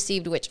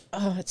received, which,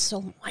 it's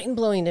so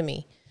mind-blowing to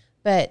me.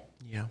 But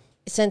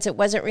since it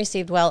wasn't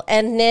received well,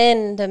 and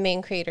then the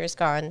main creator's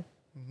gone,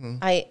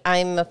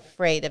 I'm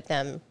afraid of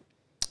them.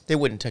 They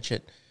wouldn't touch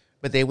it,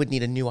 but they would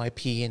need a new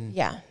IP.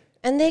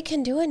 And they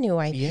can do a new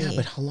IP. Yeah,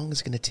 but how long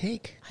is it going to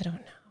take? I don't know.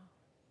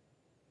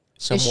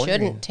 So it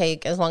shouldn't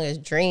take as long as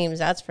Dreams,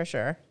 that's for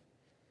sure.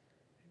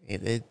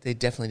 They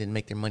definitely didn't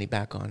make their money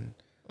back on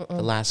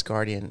The Last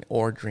Guardian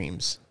or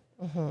Dreams.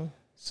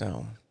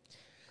 So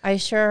I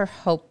sure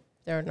hope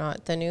they're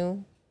not the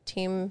new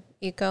Team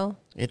Ico.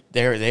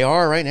 They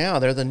are right now.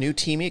 They're the new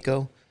Team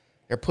Ico.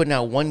 They're putting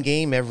out one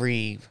game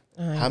every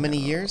how many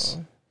years?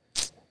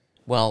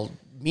 Well,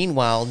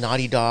 meanwhile,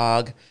 Naughty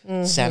Dog,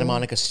 Santa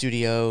Monica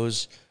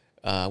Studios,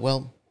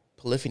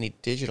 Polyphony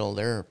Digital,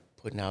 they're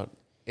putting out.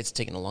 It's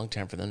taken a long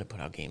time for them to put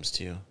out games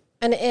too.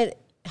 And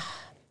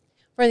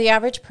for the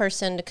average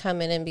person to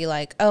come in and be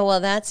like, oh,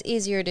 well, that's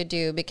easier to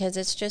do because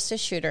it's just a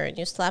shooter and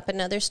you slap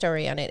another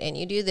story on it and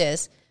you do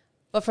this.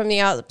 But from the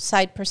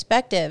outside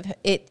perspective,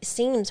 it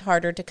seems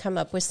harder to come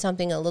up with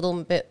something a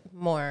little bit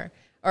more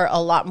or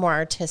a lot more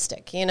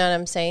artistic. You know what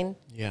I'm saying?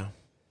 Yeah.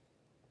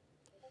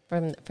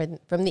 From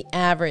the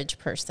average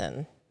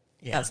person,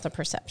 that's the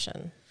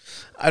perception.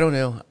 I don't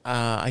know.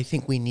 I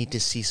think we need to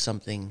see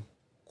something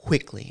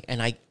quickly.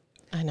 And I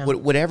know.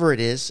 Whatever it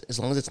is, as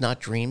long as it's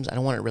not Dreams, I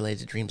don't want it related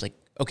to Dreams. Like,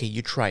 okay,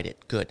 you tried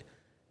it. Good.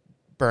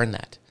 Burn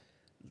that.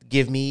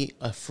 Give me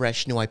a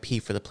fresh new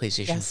IP for the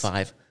PlayStation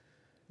 5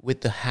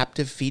 with the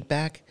haptic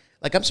feedback.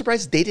 Like, I'm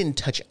surprised they didn't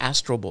touch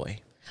Astro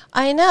Boy.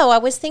 I know. I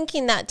was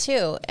thinking that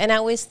too. And I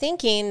was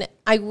thinking,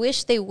 I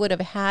wish they would have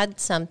had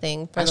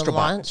something for the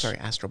launch. Sorry,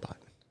 Astrobot.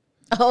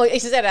 Oh, he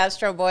said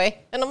Astro Boy.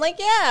 And I'm like,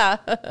 yeah.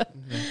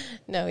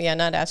 No,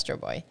 not Astro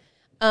Boy.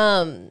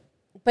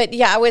 But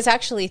yeah, I was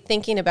actually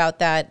thinking about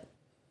that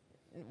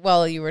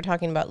while you were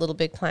talking about Little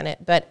Big Planet.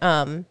 But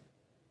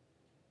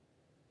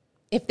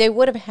if they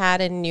would have had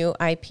a new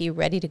IP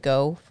ready to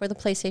go for the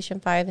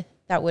PlayStation 5,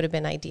 that would have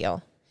been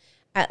ideal.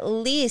 At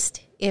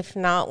least, if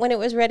not when it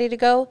was ready to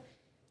go,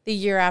 the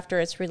year after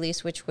its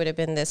release, which would have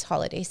been this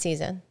holiday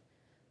season.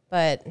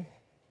 But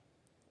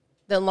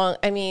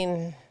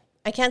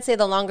I can't say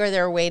the longer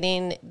they're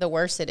waiting, the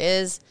worse it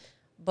is.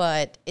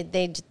 But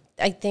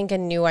I think a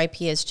new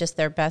IP is just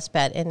their best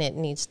bet, and it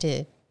needs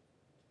to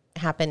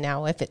happen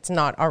now if it's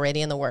not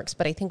already in the works.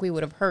 But I think we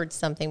would have heard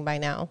something by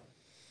now.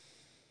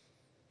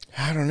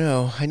 I don't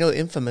know. I know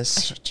Infamous.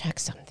 I should check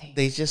something.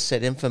 They just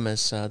said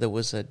Infamous. There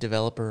was a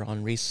developer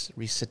on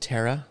Reset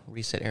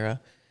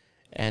Era,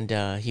 and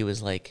he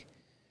was like,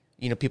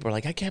 people are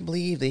like, I can't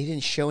believe they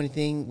didn't show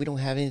anything. We don't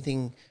have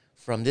anything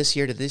from this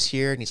year to this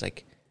year. And he's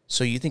like,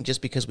 so you think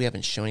just because we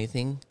haven't shown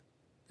anything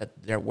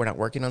that we're not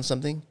working on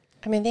something?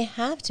 I mean, they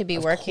have to be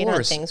working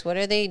on things. What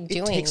are they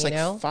doing? It takes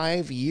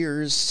 5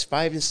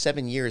 to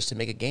 7 years to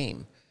make a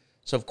game.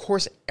 So, of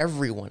course,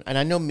 everyone, and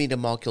I know Media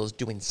Molecule is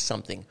doing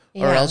something,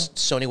 or else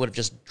Sony would have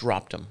just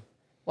dropped them.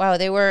 Wow,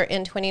 they were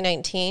in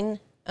 2019.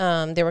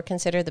 They were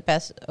considered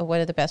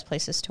one of the best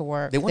places to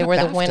work. They were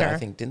BAFTA, the winner, I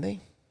think, didn't they?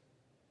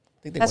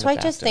 That's why I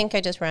just think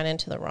I just ran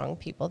into the wrong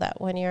people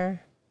that 1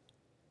 year.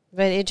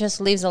 But it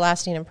just leaves a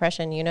lasting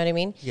impression, you know what I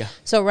mean? Yeah.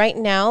 So right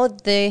now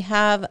they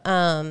have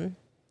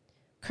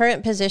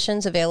current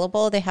positions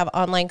available. They have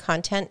online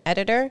content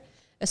editor,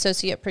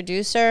 associate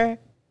producer,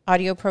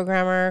 audio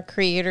programmer,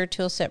 creator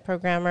toolset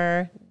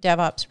programmer,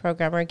 DevOps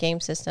programmer, game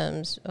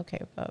systems.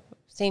 Okay,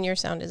 senior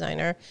sound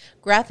designer,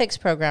 graphics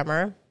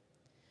programmer.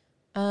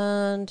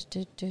 And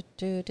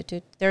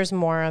there's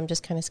more. I'm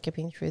just kind of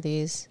skipping through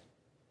these.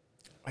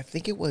 I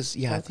think it was,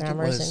 yeah,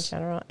 Programmers in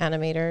general,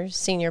 animators,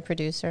 senior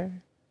producer.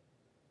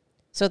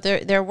 So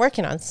they're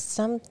working on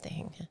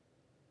something.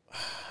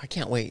 I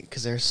can't wait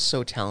because they're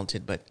so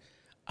talented, but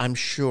I'm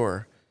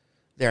sure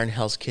they're in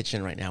Hell's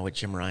Kitchen right now with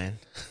Jim Ryan.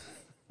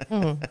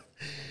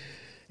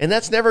 And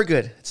that's never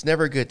good. It's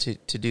never good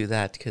to do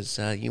that because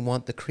you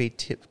want the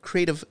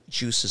creative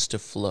juices to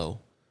flow.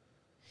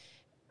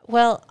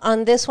 Well,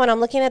 on this one, I'm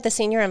looking at the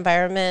senior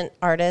environment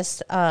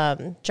artist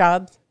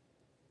job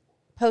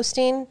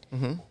posting.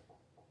 Mm-hmm.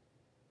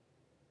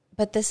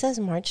 But this says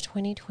March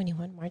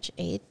 2021, March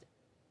 8th.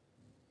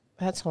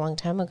 That's a long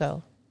time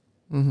ago.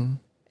 Mm-hmm.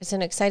 It's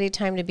an exciting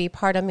time to be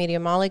part of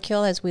Media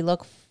Molecule as we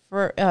look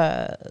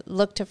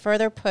to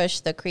further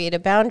push the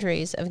creative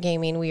boundaries of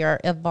gaming. We are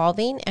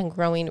evolving and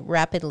growing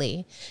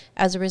rapidly.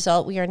 As a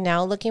result, we are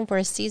now looking for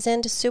a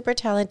seasoned, super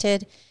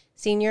talented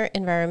senior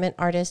environment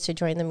artist to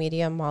join the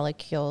Media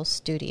Molecule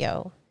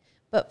studio.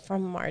 But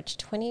from March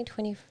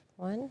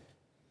 2021?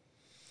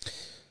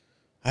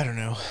 I don't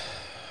know.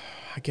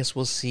 I guess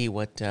we'll see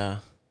what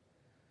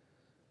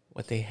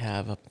they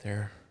have up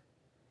their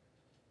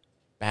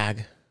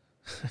bag.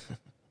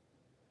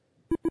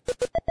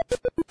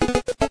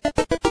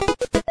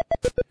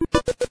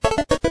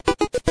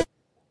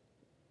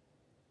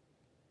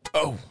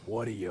 Oh.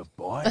 What are you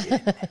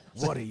buying?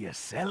 What are you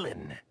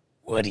selling?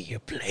 What are you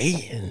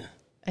playing?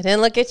 I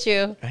didn't look at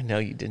you. I know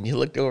you didn't. You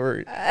looked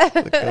over.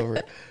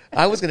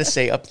 I was going to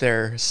say up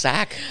there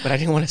sack, but I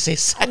didn't want to say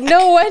sack.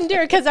 No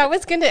wonder, because I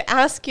was going to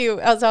ask you.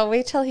 I'll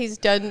wait till he's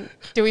done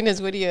doing his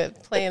video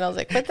playing. I was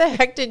like, what the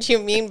heck did you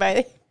mean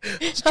by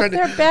up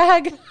their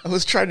bag? I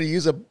was trying to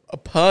use a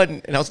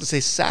pun, and I was going to say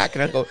sack,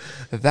 and I go,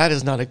 that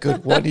is not a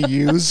good one to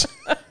use.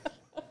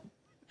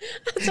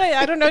 That's why,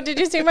 I don't know. Did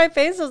you see my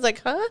face? I was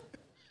like, huh?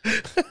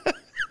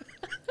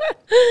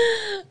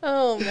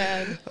 Oh,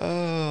 man.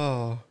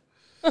 Oh,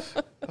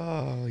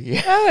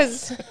 yeah. That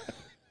was...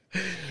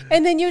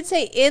 And then you would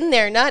say in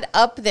there, not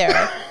up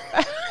there.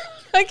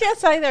 I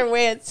guess either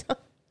way it's...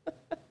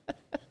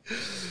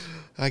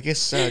 I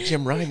guess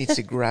Jim Ryan needs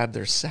to grab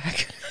their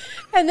sack.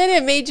 And then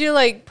it made you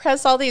like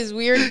press all these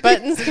weird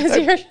buttons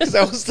because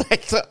I was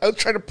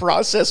trying to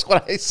process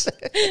what I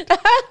said.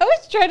 I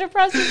was trying to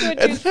process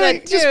what you said I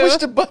too. just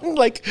pushed a button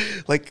like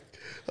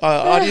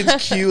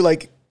audience cue,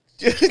 like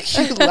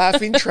cue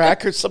laughing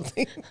track or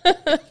something.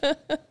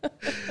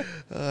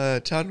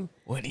 John,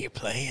 what are you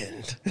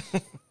playing?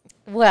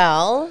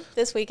 Well,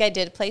 this week I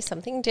did play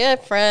something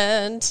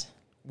different.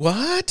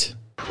 What?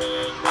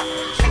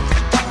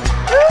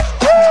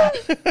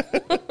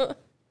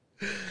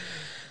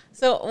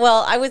 So,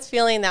 well, I was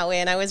feeling that way,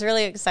 and I was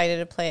really excited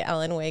to play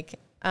Alan Wake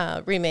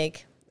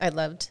remake. I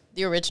loved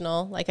the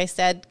original. Like I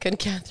said,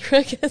 couldn't get through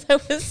it because I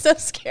was so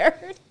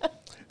scared.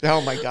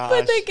 Oh, my gosh.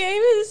 But the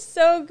game is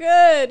so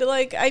good.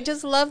 Like, I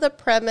just love the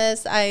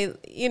premise. I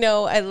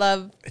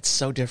love... It's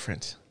so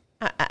different.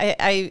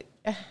 I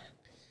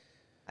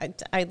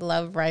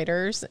love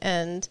writers,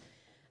 and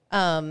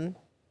I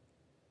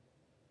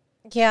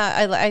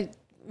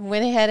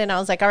went ahead and I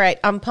was like, all right,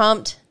 I'm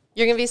pumped.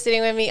 You're going to be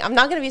sitting with me. I'm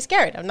not going to be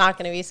scared. I'm not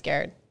going to be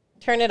scared.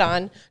 Turn it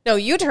on. No,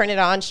 you turn it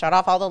on. Shut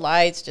off all the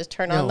lights. Just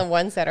turn on the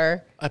ones that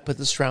are... I put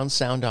the surround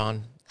sound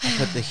on. I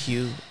put the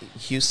hue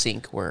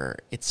sync where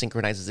it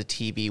synchronizes the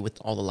TV with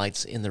all the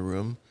lights in the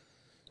room.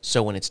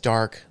 So when it's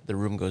dark, the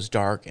room goes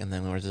dark. And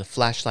then when there's a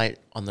flashlight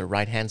on the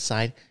right-hand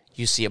side,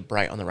 you see it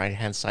bright on the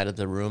right-hand side of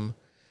the room.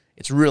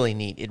 It's really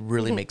neat. It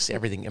really makes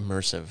everything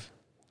immersive.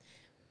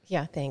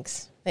 Yeah,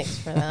 thanks. Thanks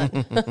for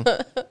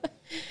that.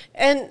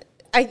 And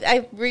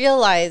I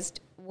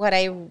realized what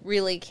I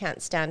really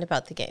can't stand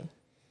about the game.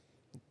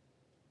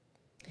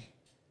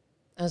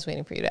 I was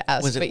waiting for you to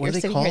ask, but you're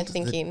sitting here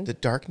thinking... The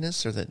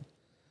darkness or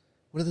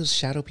what are those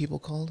shadow people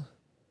called?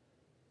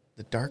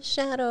 The dark...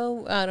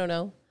 Shadow, I don't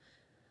know.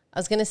 I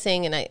was going to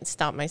sing and I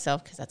stopped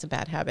myself because that's a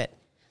bad habit.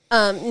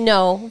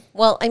 No.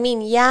 Well, I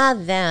mean, yeah,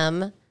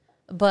 them,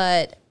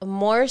 but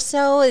more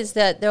so is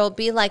that there'll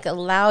be like a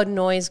loud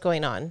noise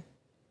going on.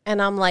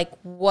 And I'm like,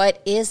 what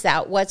is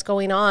that? What's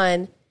going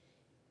on?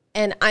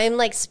 And I'm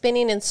like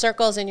spinning in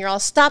circles and you're all,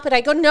 stop it.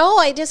 I go, no,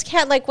 I just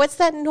can't. Like, what's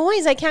that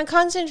noise? I can't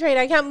concentrate.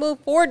 I can't move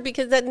forward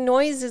because that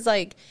noise is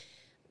like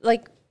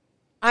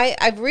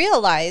I've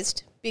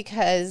realized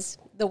because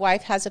the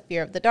wife has a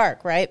fear of the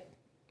dark, right?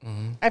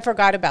 Mm-hmm. I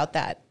forgot about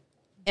that.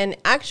 And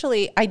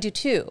actually I do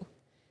too.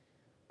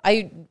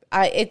 I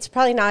it's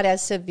probably not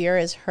as severe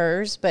as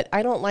hers, but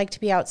I don't like to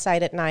be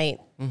outside at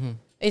night. Mm-hmm.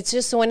 It's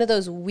just one of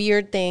those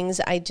weird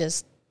things.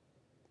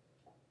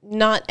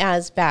 Not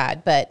as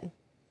bad, but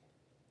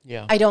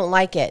yeah, I don't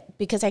like it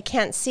because I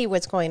can't see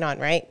what's going on,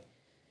 right?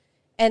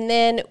 And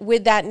then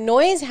with that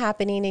noise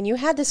happening and you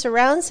had the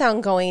surround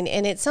sound going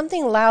and it's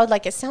something loud,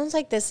 like it sounds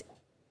like this,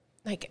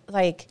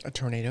 like a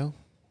tornado.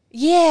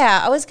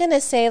 Yeah, I was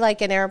gonna say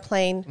like an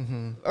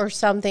airplane or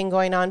something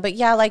going on, but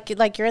yeah, like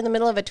you're in the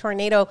middle of a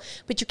tornado,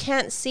 but you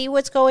can't see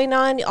what's going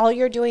on. All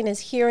you're doing is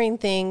hearing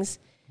things,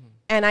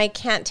 and I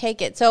can't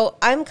take it. So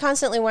I'm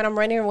constantly, when I'm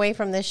running away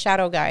from this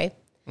shadow guy,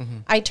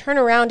 I turn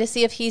around to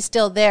see if he's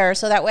still there,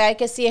 so that way I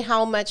can see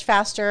how much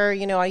faster.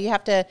 You know, you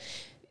have to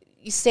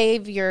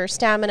save your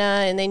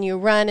stamina and then you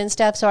run and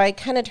stuff. So I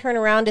kind of turn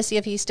around to see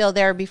if he's still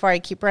there before I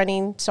keep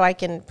running, so I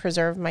can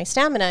preserve my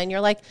stamina. And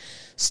you're like,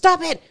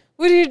 "Stop it!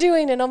 What are you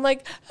doing?" And I'm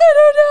like, "I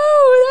don't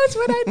know. That's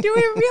what I do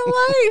in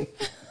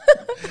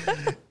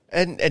real life."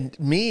 And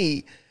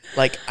me,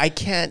 like, I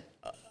can't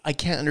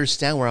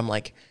understand where I'm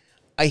like,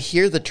 I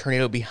hear the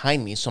tornado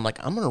behind me, so I'm like,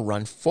 I'm gonna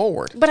run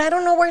forward, But I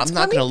don't know where it's I'm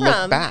not coming gonna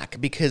from. look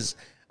back because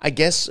I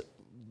guess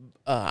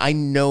I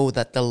know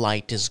that the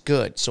light is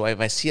good. So if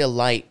I see a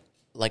light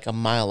like a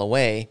mile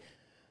away,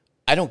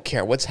 I don't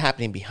care what's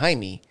happening behind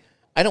me.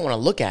 I don't want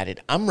to look at it.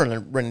 I'm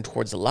running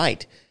towards the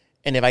light.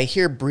 And if I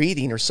hear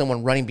breathing or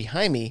someone running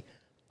behind me,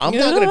 I'm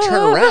not going to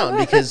turn around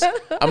because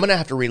I'm going to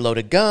have to reload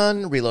a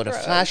gun, reload a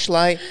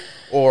flashlight,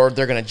 or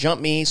they're going to jump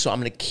me. So I'm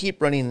going to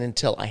keep running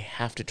until I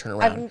have to turn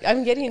around.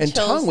 I'm getting and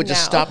chills Tong would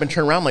just now. stop and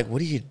turn around. I'm like,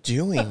 what are you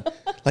doing?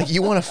 Like,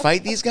 you want to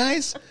fight these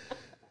guys?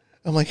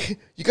 I'm like,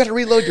 you got to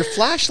reload your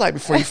flashlight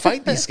before you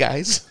fight these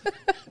guys.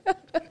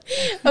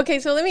 Okay,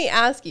 so let me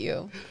ask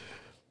you.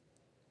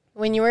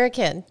 When you were a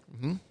kid,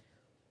 and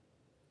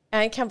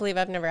I can't believe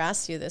I've never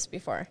asked you this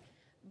before,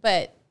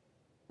 but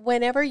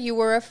whenever you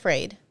were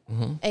afraid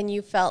and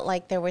you felt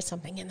like there was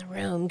something in the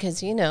room,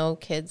 because, you know,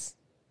 kids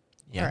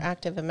are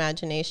active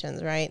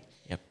imaginations, right?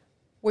 Yep.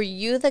 Were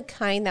you the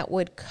kind that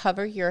would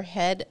cover your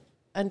head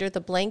under the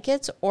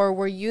blankets, or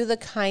were you the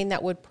kind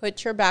that would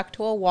put your back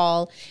to a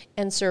wall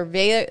and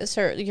survey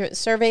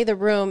the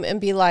room and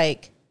be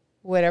like,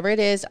 whatever it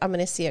is, I'm going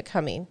to see it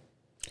coming?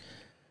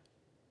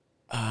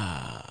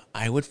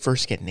 I would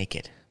first get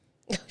naked.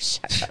 Oh,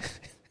 shut up.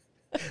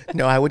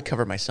 No, I would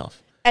cover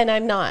myself. And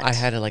I'm not. I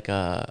had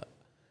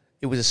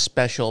it was a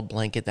special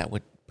blanket that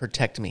would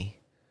protect me.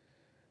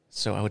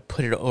 So I would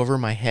put it over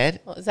my head.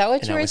 Well, is that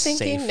what and you I were was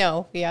thinking? safe.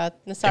 No. Yeah.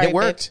 Sorry, And it babe.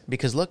 worked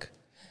because look,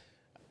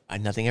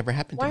 nothing ever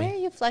happened Why to are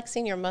me you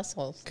flexing your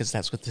muscles? because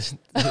that's what the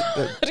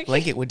What are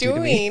blanket you would do to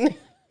me. doing?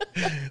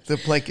 The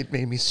blanket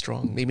made me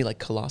strong, made me like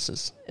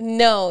Colossus.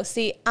 No.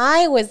 See,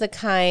 I was the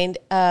kind,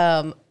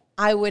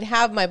 I would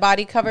have my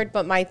body covered,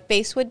 but my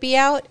face would be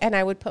out, and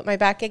I would put my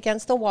back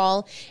against the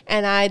wall,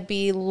 and I'd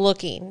be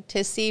looking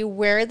to see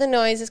where the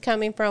noise is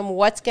coming from,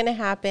 what's going to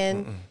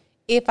happen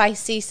if I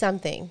see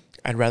something.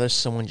 I'd rather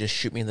someone just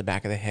shoot me in the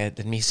back of the head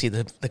than me see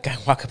the guy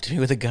walk up to me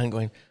with a gun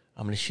going,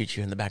 I'm going to shoot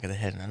you in the back of the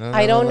head. No,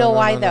 I don't know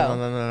why, though.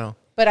 No.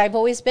 But I've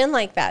always been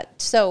like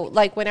that. So,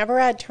 like, whenever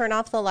I'd turn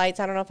off the lights,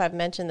 I don't know if I've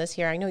mentioned this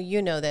here. I know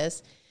you know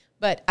this.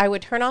 But I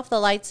would turn off the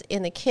lights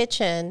in the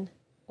kitchen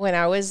when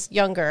I was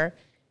younger.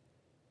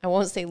 I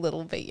won't say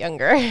little bit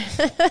younger.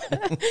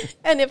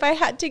 And if I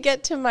had to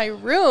get to my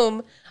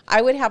room,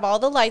 I would have all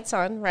the lights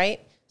on, right?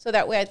 So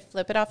that way I'd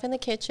flip it off in the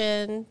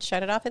kitchen,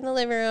 shut it off in the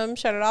living room,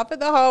 shut it off in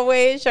the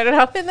hallway, shut it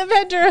off in the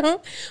bedroom.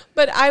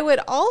 But I would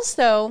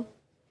also,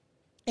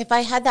 if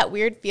I had that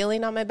weird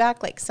feeling on my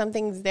back, like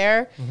something's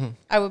there,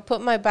 I would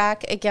put my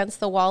back against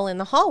the wall in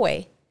the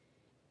hallway.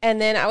 And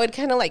then I would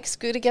kind of like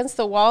scoot against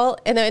the wall.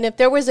 And then if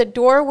there was a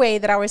doorway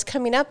that I was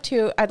coming up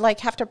to, I'd like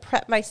have to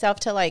prep myself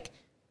to like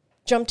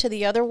jump to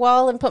the other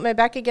wall and put my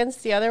back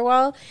against the other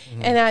wall.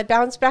 And I'd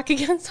bounce back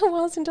against the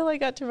walls until I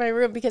got to my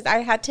room because I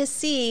had to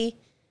see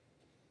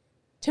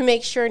to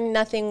make sure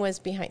nothing was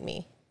behind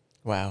me.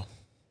 Wow.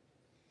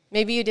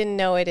 Maybe you didn't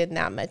know it in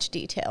that much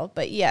detail,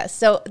 but yes.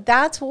 So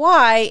that's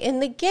why in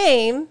the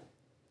game,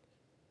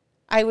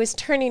 I was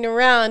turning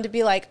around to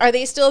be like, are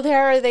they still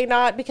there? Are they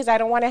not? Because I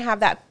don't want to have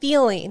that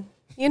feeling.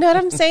 You know what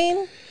I'm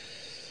saying?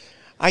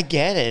 I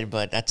get it,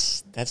 but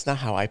that's not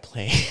how I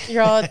play.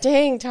 You're all,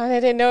 dang, Tanya, I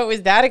didn't know it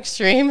was that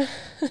extreme.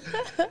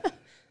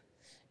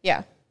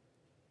 Yeah.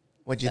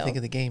 What'd you think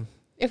of the game?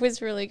 It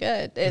was really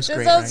good. It's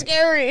great, so right?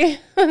 scary.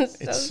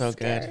 It's so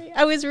good. scary.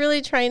 I was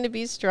really trying to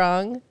be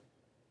strong.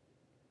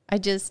 I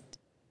just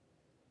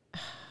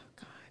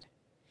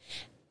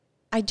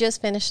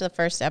finished the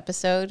first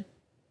episode,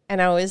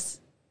 and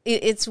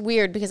it's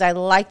weird because I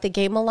like the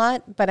game a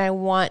lot, but I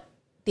want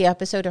the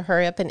episode to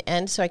hurry up and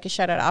end so I could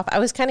shut it off. I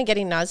was kind of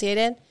getting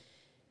nauseated.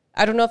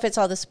 I don't know if it's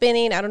all the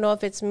spinning. I don't know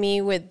if it's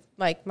me with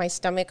like my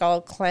stomach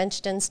all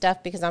clenched and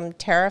stuff because I'm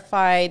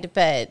terrified,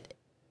 but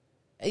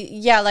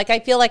yeah, like I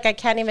feel like I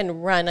can't even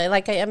run.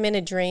 I'm in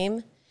a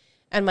dream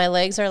and my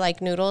legs are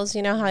like noodles.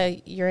 You know how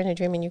you're in a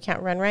dream and you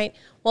can't run right?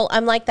 Well,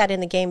 I'm like that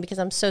in the game because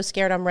I'm so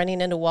scared. I'm running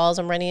into walls.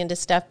 I'm running into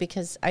stuff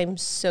because I'm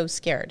so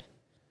scared.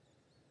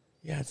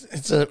 Yeah,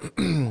 it's a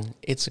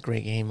it's a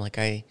great game. Like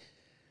I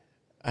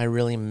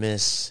really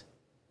miss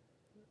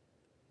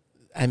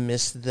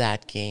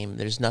that game.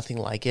 There's nothing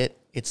like it.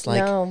 It's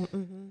like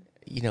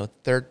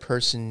third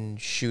person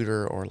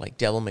shooter or like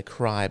Devil May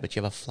Cry, but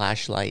you have a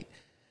flashlight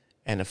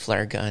and a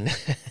flare gun.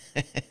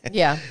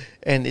 Yeah.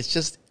 And it's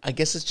just, I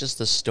guess it's just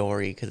the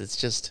story because it's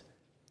just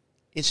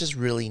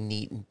really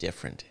neat and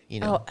different,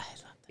 you know. Oh, I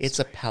love It's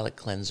a palate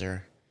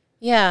cleanser.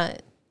 Yeah.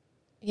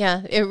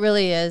 Yeah, it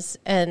really is.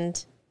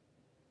 And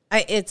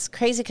it's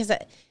crazy because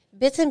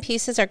bits and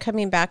pieces are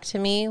coming back to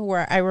me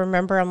where I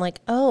remember, I'm like,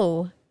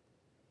 oh,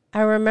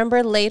 I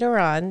remember later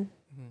on.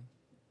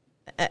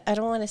 I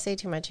don't want to say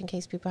too much in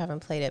case people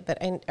haven't played it, but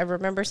I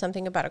remember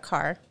something about a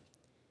car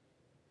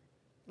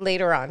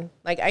later on.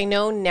 Like, I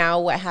know now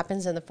what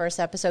happens in the first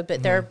episode,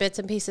 but there are bits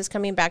and pieces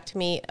coming back to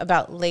me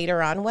about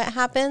later on what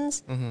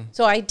happens.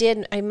 So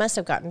I must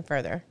have gotten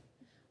further.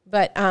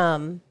 But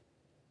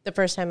the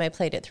first time I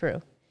played it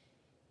through.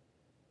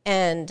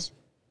 And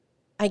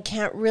I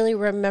can't really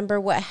remember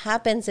what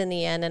happens in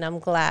the end, and I'm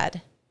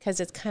glad because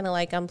it's kind of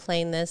like I'm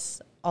playing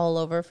this all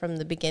over from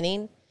the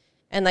beginning.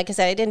 And like I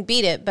said, I didn't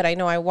beat it, but I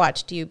know I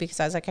watched you because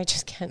I was like, I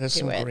just can't There's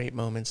do it. some great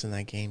moments in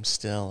that game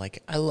still.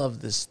 Like, I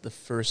love this,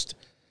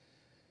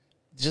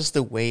 just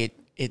the way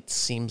it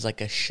seems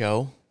like a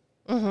show.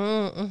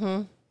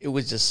 It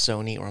was just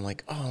so neat where I'm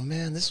like, oh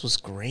man, this was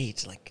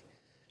great. Like,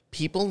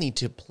 people need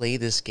to play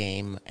this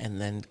game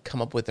and then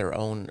come up with their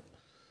own,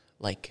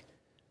 like,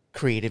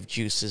 creative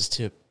juices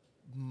to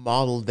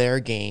model their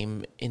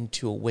game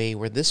into a way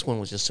where this one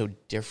was just so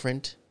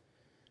different.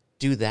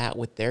 Do that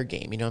with their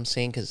game. You know what I'm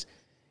saying? Because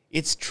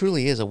it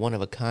truly is a one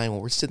of a kind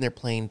when we're sitting there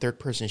playing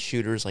third-person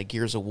shooters like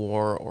Gears of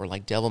War or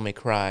like Devil May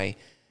Cry,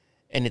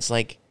 and it's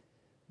like,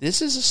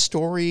 this is a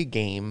story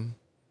game,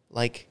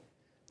 like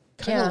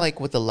kind of like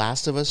what The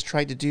Last of Us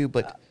tried to do,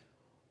 but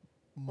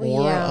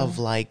more of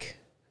like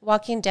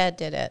Walking Dead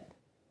did it.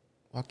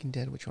 Walking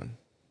Dead. Which one?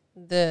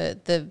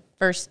 The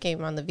first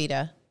game on the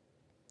Vita.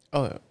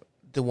 Oh,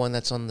 the one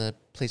that's on the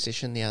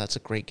PlayStation. Yeah, that's a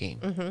great game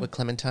with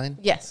Clementine.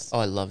 Yes. Oh,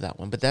 I love that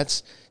one, but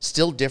that's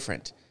still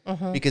different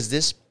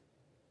because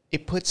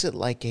it puts it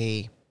like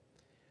a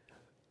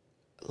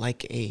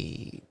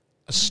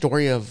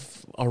story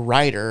of a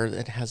writer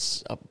that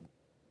has a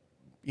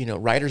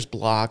writer's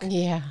block.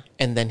 Yeah.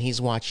 And then he's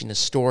watching a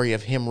story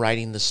of him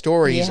writing the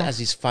stories as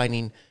he's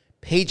finding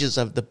pages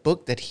of the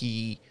book that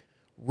he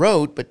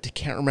wrote, but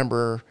can't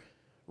remember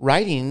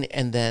writing.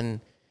 And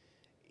then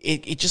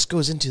it just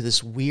goes into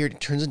this weird, it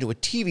turns into a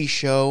TV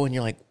show. And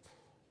you're like,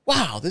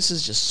 wow, this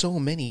is just so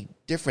many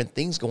different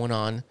things going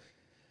on.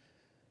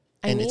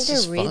 I need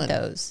to read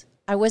those.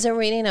 I wasn't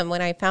reading them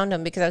when I found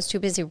them because I was too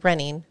busy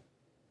running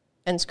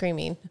and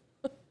screaming.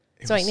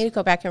 So I need to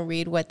go back and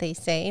read what they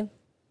say.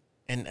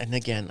 And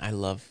again, I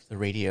love the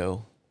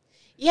radio.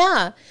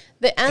 Yeah,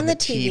 the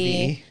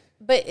TV.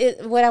 But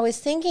what I was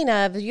thinking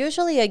of,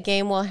 usually a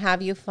game will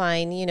have you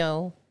find,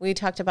 we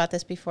talked about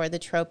this before, the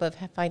trope of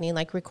finding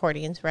like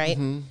recordings, right?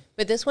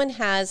 But this one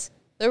has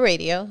the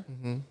radio,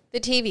 the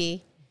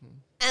TV,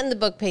 and the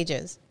book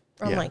pages.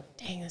 I'm like,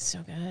 dang, that's so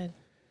good.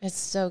 It's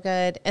so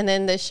good. And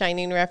then the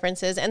Shining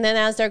references. And then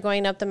as they're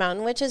going up the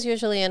mountain, which is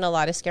usually in a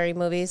lot of scary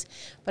movies,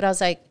 but I was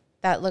like,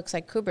 that looks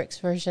like Kubrick's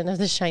version of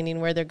The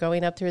Shining where they're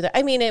going up through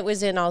it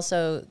was in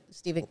also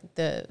Stephen,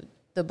 the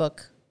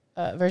book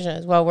version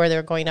as well, where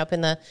they're going up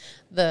in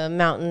the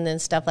mountain and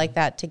stuff like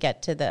that to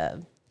get to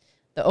the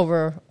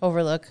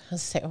overlook,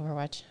 let's say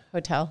Overwatch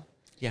Hotel.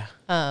 Yeah.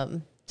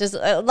 Just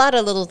a lot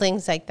of little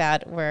things like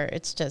that where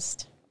it's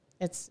just,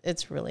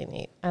 it's really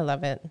neat. I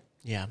love it.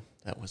 Yeah,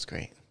 that was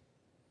great.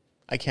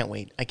 I can't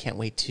wait. I can't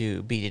wait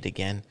to beat it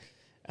again.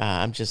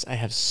 I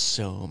have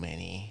so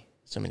many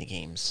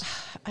games.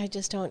 I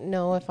just don't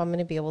know if I'm going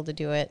to be able to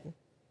do it.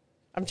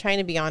 I'm trying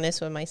to be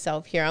honest with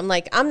myself here. I'm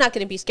like, I'm not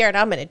going to be scared.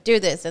 I'm going to do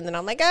this. And then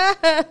I'm like,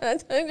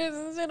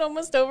 is it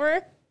almost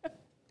over?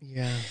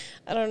 Yeah.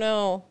 I don't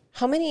know.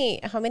 How many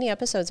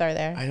episodes are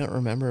there? I don't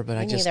remember, but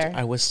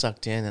I was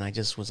sucked in and I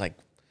just was like,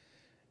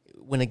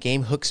 when a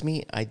game hooks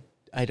me, I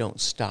don't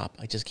stop.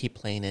 I just keep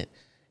playing it.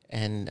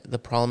 And the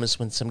problem is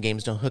when some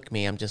games don't hook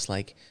me, I'm just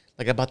like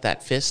I bought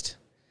that Fist,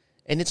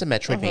 and it's a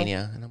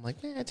Metroidvania, and I'm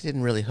like, it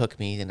didn't really hook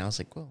me. And I was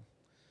like, well,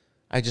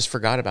 I just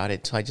forgot about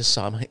it till I just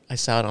saw it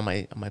on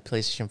my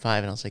PlayStation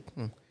 5, and I was like,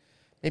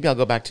 maybe I'll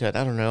go back to it.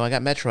 I don't know. I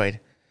got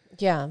Metroid.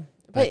 Yeah,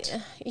 but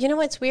you know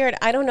what's weird?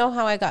 I don't know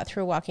how I got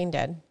through Walking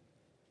Dead.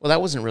 Well, that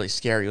wasn't really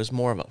scary. It was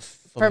more of a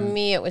for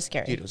me, it was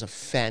scary. Dude, it was a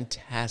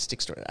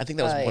fantastic story. I think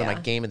that was one of my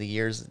game of the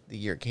year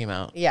it came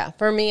out. Yeah,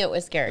 for me, it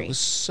was scary. It was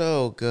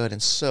so good and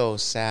so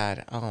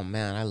sad. Oh,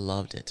 man, I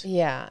loved it.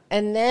 Yeah,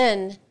 and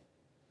then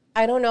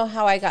I don't know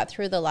how I got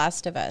through The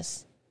Last of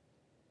Us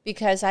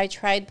because I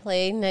tried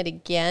playing it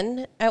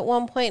again at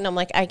one point, and I'm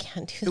like, I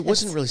can't do this. It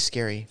wasn't really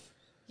scary.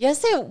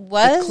 Yes, it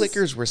was. The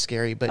clickers were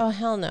scary, but... Oh,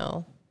 hell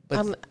no.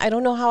 I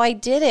don't know how I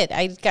did it.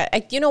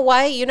 You know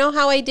why? You know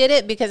how I did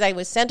it? Because I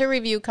was sent a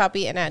review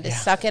copy and I had to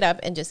suck it up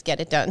and just get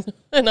it done.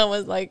 And I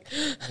was like,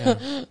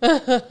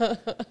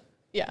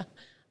 yeah,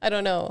 I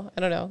don't know.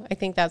 I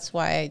think that's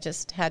why I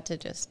just had to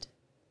do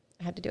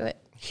it.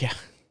 Yeah.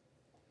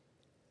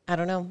 I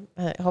don't know.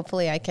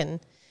 Hopefully I can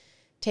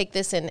take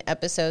this in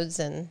episodes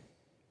and.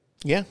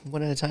 Yeah,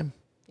 one at a time.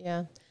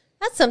 Yeah.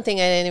 That's something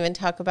I didn't even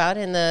talk about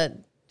in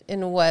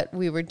what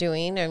we were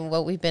doing and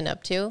what we've been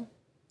up to.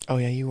 Oh,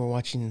 yeah, you were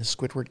watching the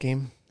Squidward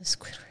game? The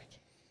Squidward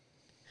game.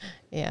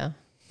 Yeah.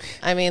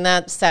 I mean,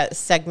 that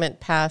segment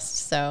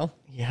passed, so.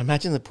 Yeah,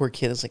 imagine the poor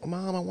kid is like,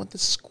 Mom, I want the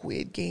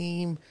Squid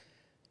Game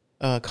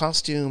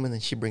costume, and then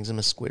she brings him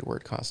a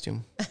Squidward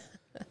costume.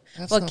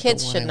 That's Well, not the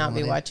kids one should I not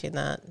be wanted. watching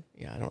that.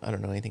 Yeah, I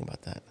don't know anything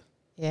about that.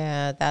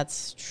 Yeah,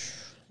 that's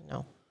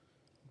no.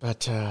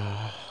 But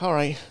all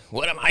right,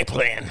 what am I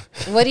playing?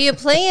 What are you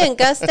playing,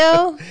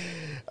 Gusto?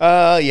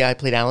 Yeah, I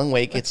played Alan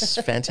Wake.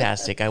 It's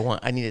fantastic. I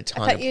need a I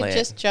ton thought to you play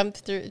just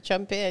it.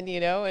 jump in,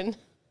 and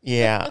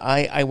Yeah,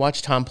 I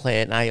watched Tom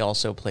play it, and I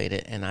also played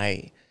it, and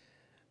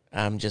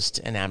I'm just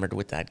enamored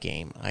with that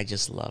game. I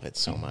just love it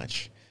so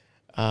much.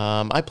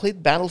 I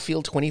played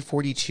Battlefield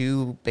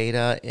 2042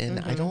 beta, and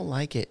I don't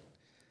like it.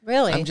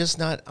 really,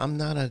 I'm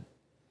not a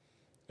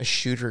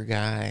shooter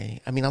guy.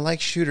 I mean, I like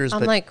shooters,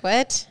 I'm but like,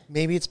 what?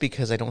 maybe it's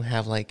because I don't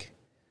have like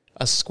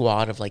a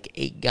squad of like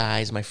 8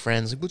 guys, my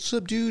friends, like, what's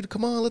up, dude?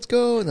 Come on, let's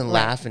go. And then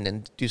laugh and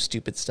then do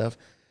stupid stuff.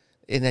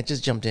 And I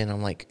just jumped in.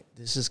 I'm like,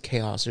 this is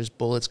chaos. There's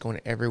bullets going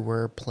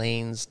everywhere,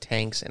 planes,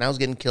 tanks. And I was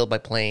getting killed by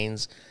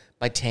planes,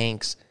 by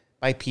tanks,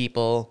 by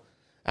people.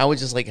 I was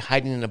just like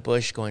hiding in a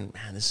bush going,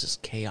 man, this is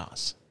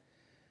chaos.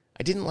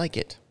 I didn't like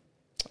it.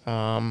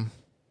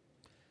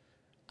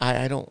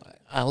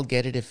 I'll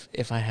get it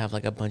if I have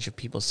like a bunch of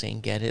people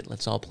saying, get it,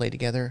 let's all play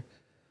together.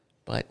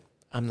 But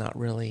I'm not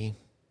really...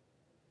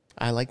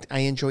 I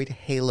enjoyed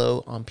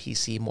Halo on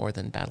PC more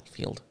than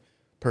Battlefield,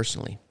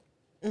 personally.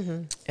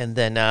 Mm-hmm. And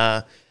then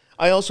I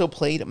also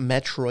played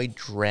Metroid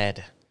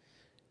Dread,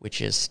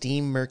 which is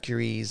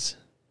Mercury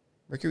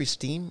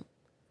Steam?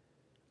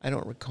 I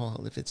don't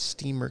recall if it's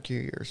Steam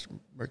Mercury or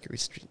Mercury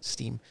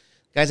Steam.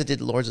 Guys that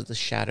did Lords of the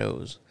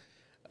Shadows,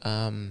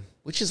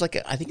 which is I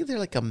think they're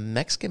like a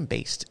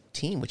Mexican-based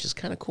team, which is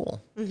kind of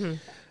cool. Mm-hmm.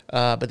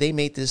 But they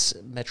made this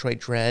Metroid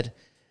Dread,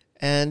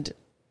 and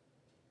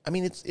I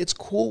mean it's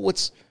cool.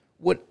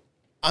 What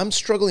I'm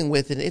struggling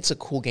with, and it's a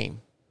cool game,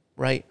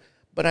 right?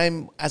 But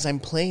as I'm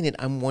playing it,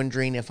 I'm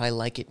wondering if I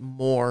like it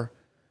more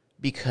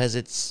because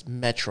it's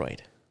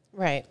Metroid.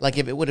 Right. Like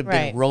if it would have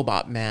Right. been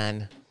Robot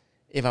Man,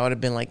 if I would have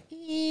been like,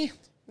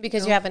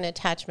 Because you have an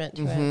attachment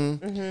to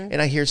it.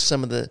 and I hear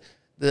some of the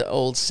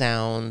old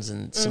sounds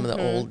and some of the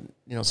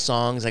old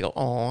songs. I go,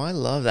 oh, I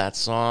love that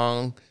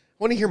song. I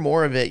want to hear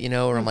more of it,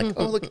 Or I'm like,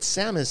 oh, look, it's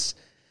Samus.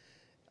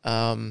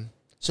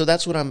 So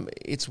that's what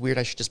it's weird.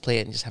 I should just play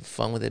it and just have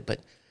fun with it. But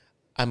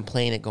I'm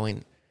playing it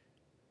going,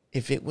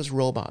 if it was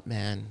Robot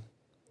Man,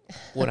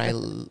 would I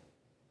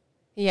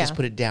Yeah. just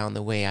put it down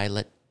the way I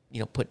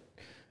put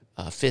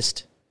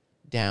Fist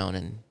down,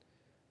 and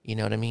you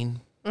know what I mean?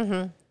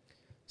 Mm-hmm.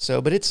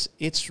 So, but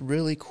it's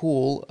really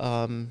cool.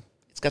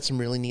 It's got some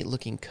really neat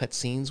looking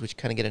cutscenes, which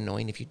kind of get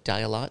annoying if you die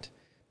a lot,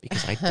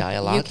 because I die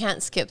a lot. You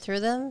can't skip through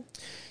them?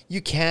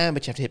 You can,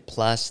 but you have to hit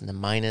plus and the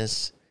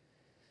minus.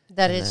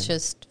 That is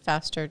just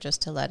faster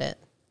just to let it.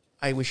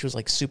 I wish it was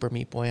like Super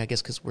Meat Boy, I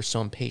guess, because we're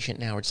so impatient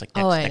now. We're just like,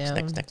 Oh, I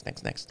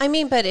next. I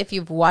mean, but if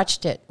you've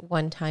watched it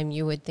one time,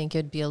 you would think it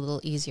would be a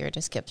little easier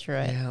to skip through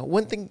it. Yeah,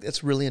 one thing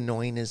that's really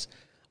annoying is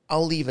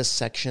I'll leave a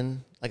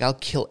section, like I'll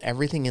kill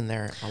everything in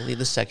there. I'll leave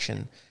the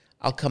section.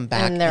 I'll come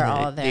back And they're then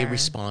all they there.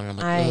 respawn. And I'm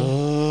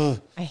like,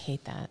 ugh. I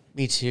hate that.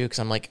 Me too, because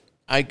I'm like,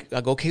 I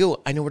go, okay, go.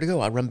 I know where to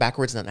go. I run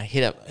backwards, and then I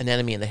hit an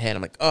enemy in the head.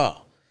 I'm like,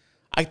 oh,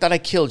 I thought I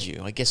killed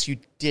you. I guess you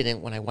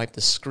didn't when I wiped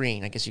the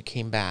screen. I guess you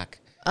came back.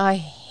 I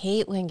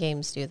hate when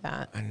games do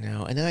that. I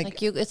know. And then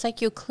It's like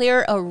you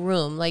clear a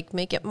room, like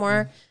make it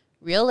more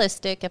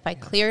realistic. If I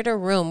cleared a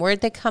room,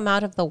 where'd they come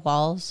out of the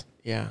walls?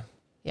 yeah.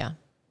 Yeah,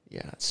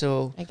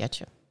 So, I get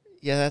you.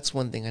 yeah, that's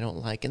one thing I don't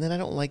like. And then I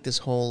don't like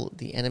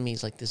the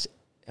enemies, like this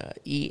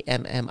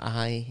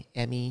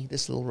EMMI,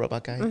 this little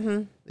robot guy,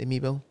 the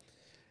amiibo.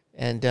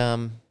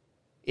 And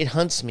it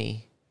hunts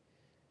me.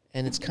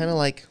 And it's kind of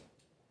like,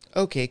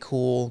 okay,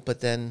 cool.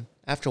 But then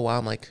after a while,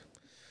 I'm like,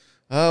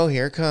 oh,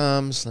 here it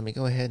comes. Let me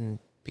go ahead and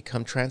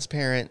become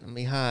transparent. Let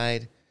me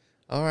hide.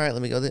 All right,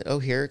 let me go. Oh,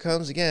 here it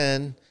comes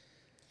again.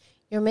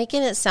 You're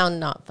making it sound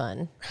not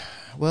fun.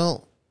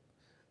 Well,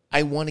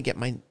 I want to get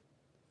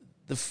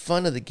the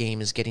fun of the game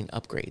is getting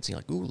upgrades. You're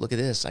like, ooh, look at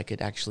this. I could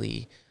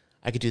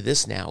do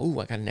this now. Ooh,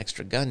 I got an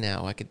extra gun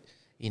now. I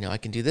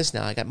can do this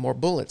now. I got more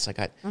bullets.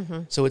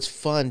 So it's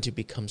fun to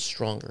become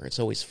stronger. It's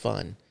always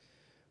fun.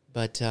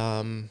 But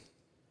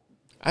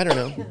I don't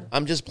know.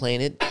 I'm just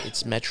playing it.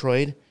 It's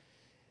Metroid.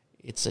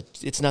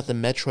 It's not the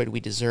Metroid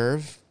we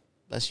deserve,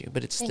 bless you,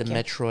 but it's Thank the you.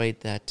 Metroid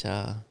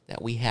that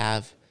we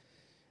have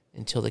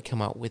until they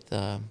come out with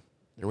the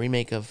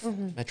remake of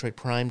Metroid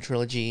Prime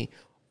trilogy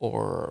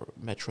or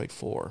Metroid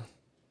 4.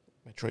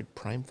 Metroid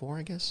Prime 4,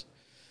 I guess.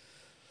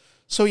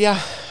 So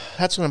yeah,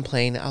 that's what I'm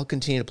playing. I'll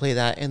continue to play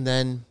that, and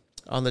then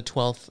on the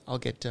 12th, I'll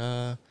get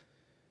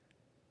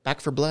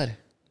Back 4 Blood.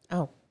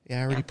 Oh,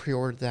 Yeah, I already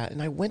pre-ordered that.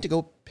 And I went to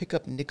go pick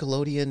up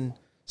Nickelodeon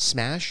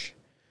Smash,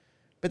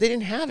 but they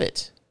didn't have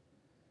it.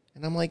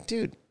 And I'm like,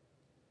 dude,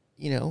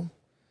 I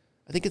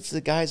think it's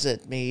the guys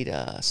that made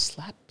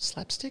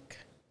Slapstick.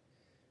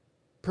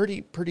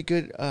 Pretty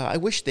good. I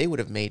wish they would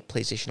have made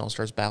PlayStation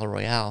All-Stars Battle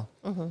Royale.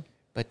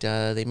 But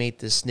they made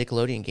this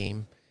Nickelodeon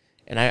game.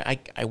 And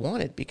I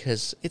want it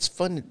because it's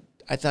fun.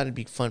 I thought it'd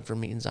be fun for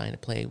me and Zion to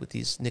play with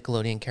these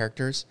Nickelodeon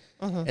characters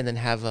and then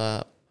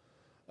have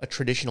a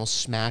traditional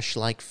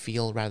Smash-like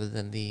feel rather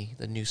than the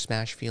new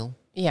Smash feel.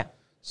 Yeah.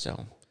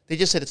 So they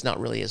just said it's not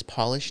really as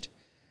polished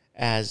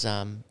as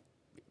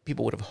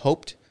people would have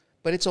hoped,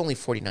 but it's only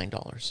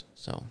 $49.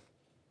 So,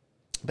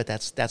 but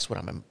that's what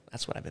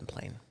I've been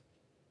playing.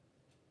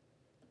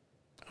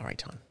 All right,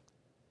 Ton.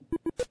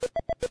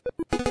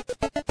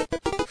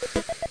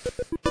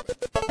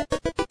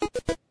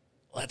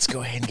 Let's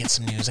go ahead and get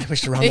some news. I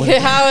pushed the wrong one.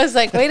 Yeah, I was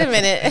like, wait a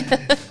minute.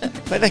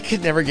 But that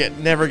could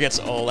never gets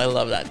old. I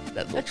love that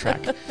little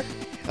track.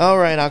 All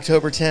right,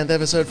 October 10th,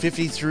 episode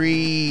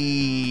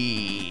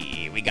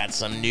 53. We got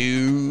some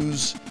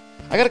news.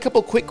 I got a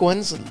couple quick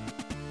ones, a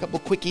couple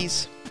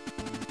quickies.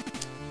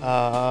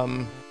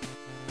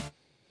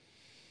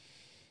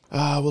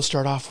 We'll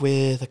start off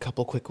with a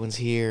couple quick ones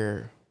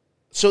here.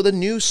 So the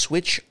new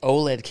Switch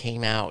OLED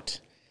came out.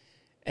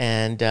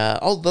 And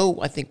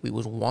although I think we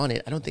would want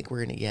it, I don't think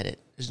we're going to get it.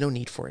 There's no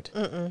need for it.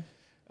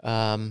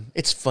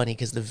 It's funny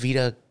because the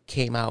Vita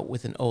came out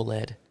with an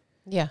OLED.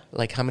 Yeah.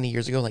 Like how many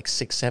years ago? Like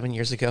 6-7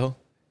 years ago.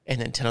 And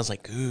Nintendo's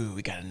like, ooh,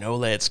 we got an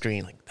OLED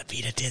screen. Like the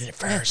Vita did it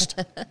first.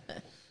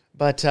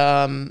 But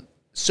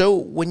so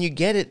when you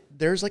get it,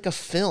 there's like a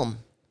film,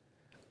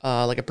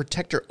 like a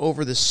protector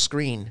over the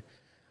screen.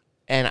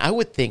 And I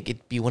would think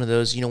it'd be one of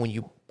those, when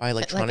you buy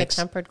electronics.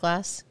 Like a tempered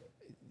glass?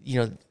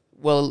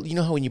 Well, you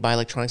know how when you buy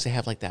electronics, they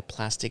have like that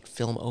plastic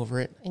film over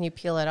it? And you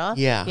peel it off?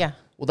 Yeah. Yeah.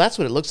 Well, that's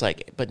what it looks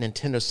like. But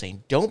Nintendo's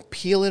saying, don't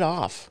peel it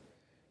off.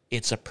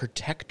 It's a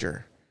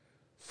protector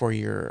for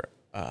your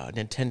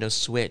Nintendo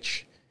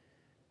Switch.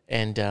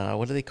 And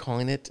what are they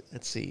calling it?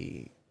 Let's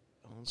see.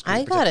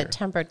 I got a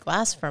tempered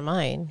glass for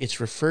mine. It's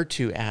referred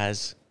to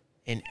as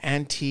an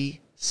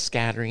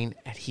anti-scattering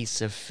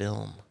adhesive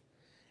film.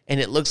 And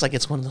it looks like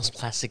it's one of those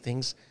plastic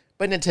things.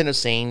 But Nintendo's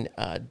saying,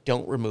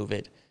 don't remove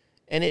it.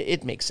 And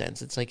it makes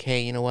sense. It's like,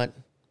 hey, you know what?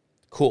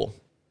 Cool.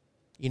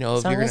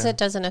 As long as it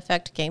doesn't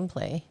affect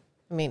gameplay.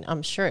 I mean,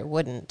 I'm sure it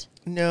wouldn't.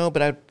 No,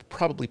 but I'd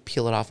probably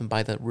peel it off and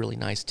buy the really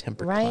nice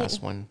tempered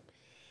glass one.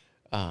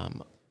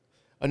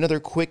 Another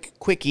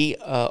quickie.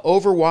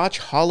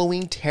 Overwatch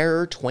Halloween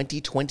Terror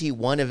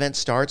 2021 event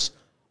starts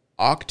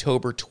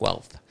October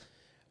 12th.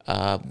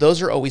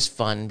 Those are always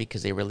fun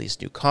because they release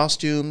new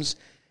costumes,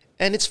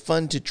 and it's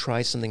fun to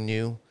try something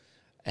new.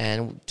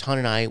 And Ton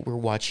and I were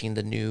watching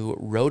the new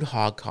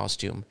Roadhog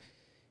costume.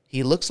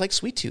 He looks like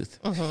Sweet Tooth.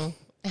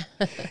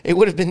 It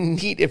would have been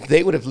neat if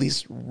they would have at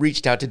least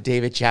reached out to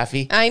David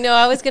Jaffe. I know.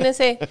 I was going to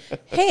say,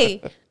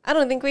 hey, I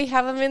don't think we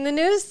have him in the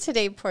news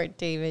today, poor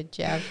David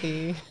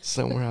Jaffe.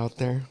 Somewhere out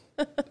there.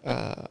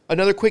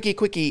 Another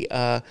quickie.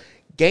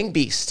 Gang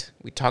Beast.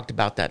 We talked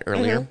about that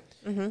earlier.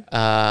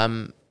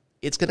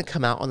 It's going to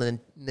come out on the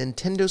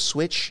Nintendo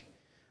Switch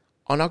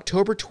on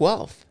October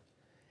 12th.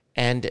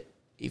 And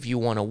if you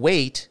want to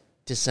wait,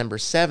 December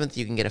 7th,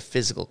 you can get a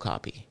physical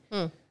copy.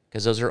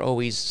 Because those are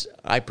always,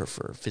 I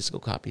prefer physical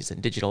copies than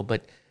digital.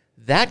 But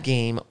that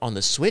game on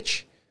the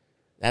Switch,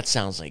 that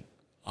sounds like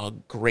a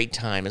great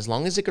time. As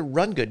long as it could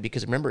run good.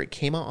 Because remember, it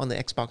came out on the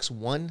Xbox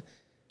One.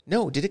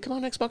 No, did it come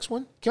out on Xbox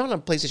One? It came out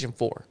on PlayStation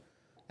 4.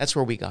 That's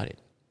where we got it.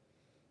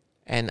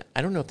 And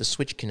I don't know if the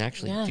Switch can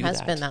actually do that. Yeah, it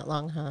has been that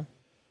long, huh?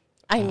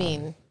 I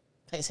mean,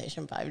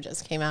 PlayStation 5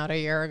 just came out a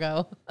year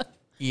ago.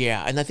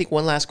 Yeah, and I think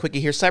one last quickie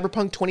here.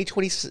 Cyberpunk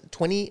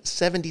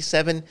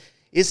 2077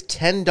 is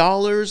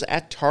 $10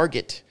 at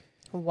Target.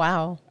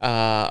 Wow.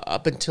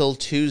 Up until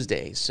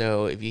Tuesday.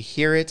 So if you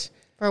hear it...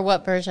 For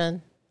what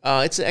version?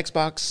 It's the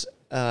Xbox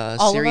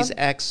Series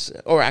X,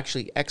 or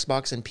actually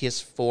Xbox and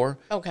PS4.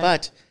 Okay.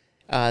 But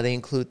they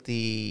include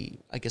the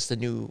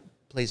new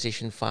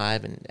PlayStation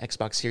 5 and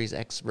Xbox Series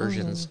X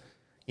versions.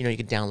 You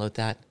can download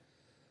that.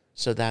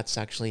 So that's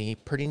actually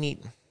pretty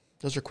neat.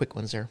 Those are quick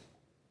ones there.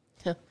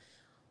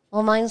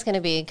 Well, mine's going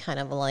to be kind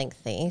of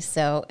lengthy.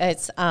 So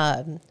it's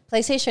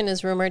PlayStation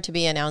is rumored to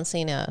be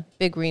announcing a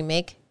big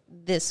remake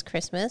this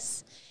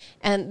Christmas.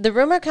 And the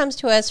rumor comes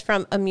to us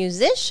from a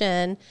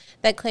musician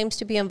that claims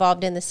to be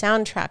involved in the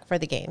soundtrack for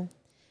the game.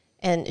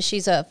 And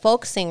she's a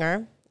folk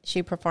singer.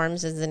 She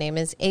performs as the name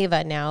is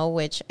Ava now,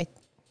 which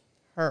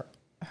her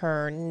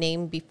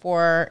name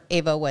before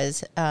Ava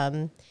was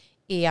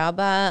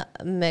Iaba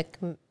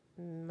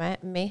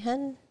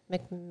McMahon.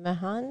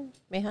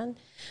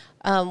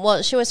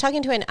 Well, she was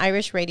talking to an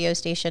Irish radio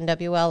station,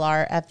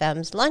 WLR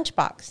FM's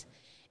Lunchbox.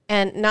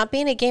 And not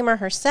being a gamer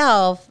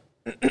herself,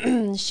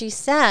 she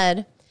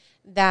said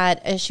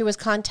that she was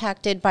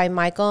contacted by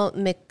Michael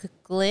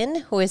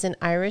McGlynn, who is an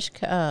Irish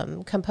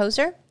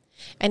composer.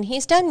 And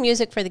he's done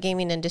music for the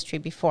gaming industry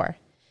before.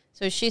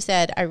 So she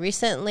said, I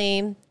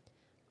recently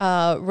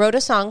wrote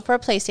a song for a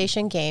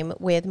PlayStation game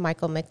with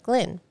Michael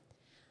McGlynn.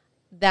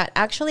 That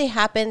actually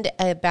happened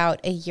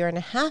about a year and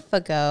a half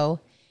ago.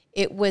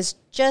 It was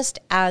just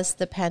as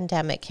the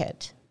pandemic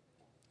hit.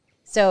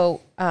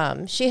 So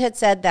she had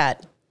said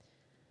that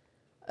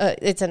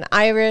it's an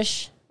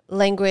Irish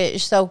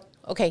language. So,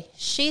 okay,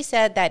 she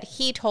said that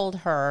he told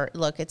her,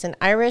 look, it's an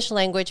Irish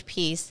language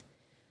piece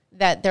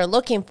that they're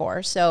looking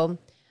for. So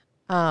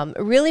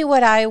really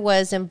what I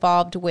was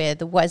involved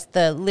with was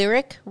the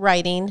lyric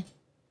writing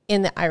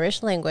in the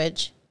Irish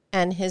language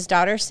and his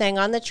daughter sang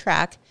on the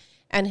track,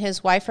 and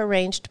his wife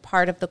arranged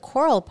part of the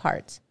choral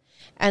parts,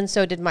 and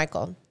so did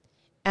Michael.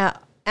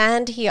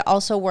 And he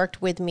also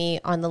worked with me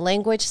on the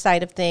language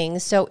side of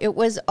things, so it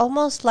was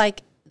almost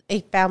like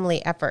a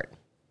family effort.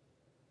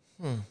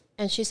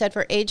 And she said,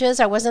 for ages,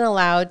 I wasn't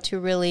allowed to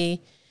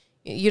really,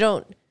 you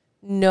don't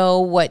know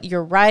what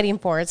you're writing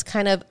for. It's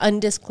kind of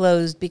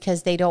undisclosed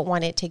because they don't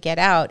want it to get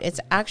out. It's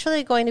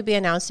actually going to be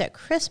announced at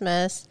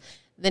Christmas,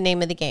 the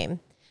name of the game.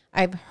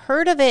 I've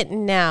heard of it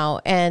now,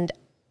 and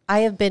I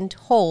have been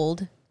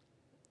told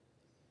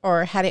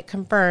or had it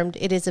confirmed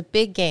it is a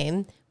big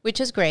game, which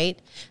is great.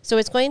 So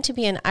it's going to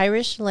be an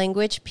Irish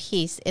language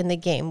piece in the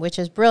game, which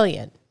is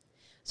brilliant.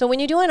 So when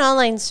you do an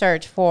online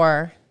search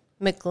for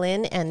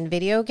McGlynn and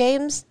video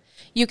games,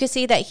 you can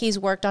see that he's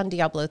worked on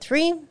Diablo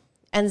 3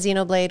 and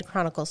Xenoblade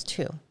Chronicles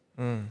 2.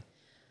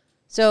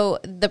 So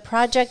the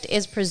project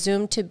is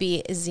presumed to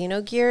be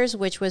Xenogears,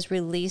 which was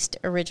released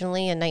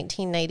originally in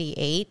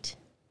 1998.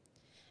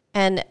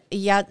 And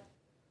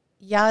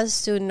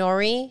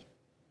Yasunori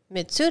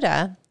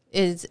Mitsuda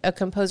is a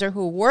composer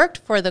who worked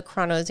for the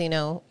Chrono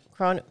Xeno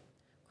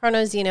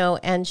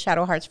and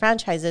Shadow Hearts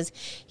franchises.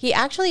 He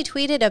actually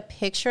tweeted a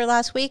picture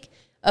last week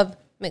of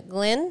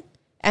McGlynn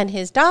and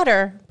his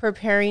daughter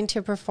preparing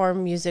to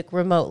perform music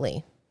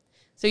remotely.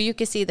 So you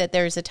can see that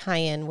there's a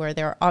tie-in where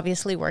they're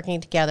obviously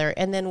working together.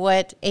 And then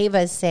what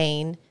Ava's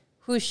saying,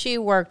 who she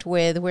worked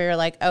with, we're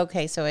like,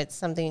 okay, so it's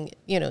something,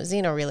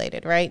 Xeno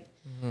related, right?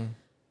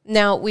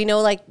 Now, we know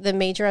like the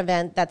major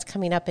event that's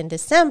coming up in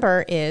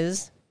December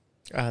is...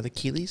 the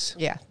Keeleys?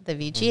 Yeah, the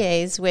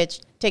VGAs, which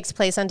takes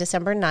place on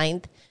December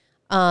 9th.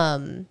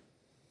 But,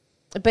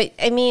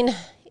 I mean,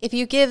 if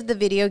you give the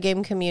video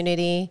game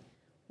community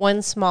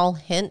one small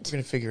hint... We're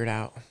going to figure it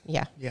out.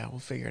 Yeah. Yeah, we'll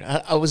figure it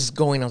out. I was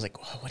like,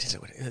 oh, what is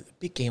it? The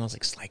big game, I was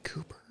like, Sly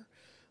Cooper?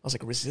 I was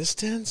like,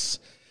 Resistance?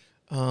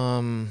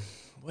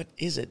 What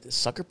is it?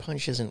 Sucker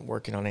Punch isn't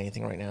working on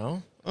anything right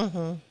now.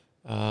 I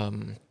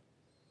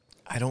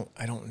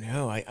don't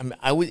know.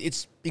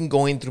 It's been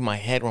going through my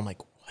head where I'm like,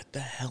 what the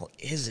hell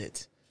is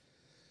it?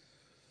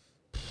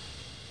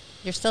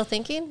 You're still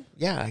thinking?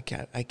 Yeah,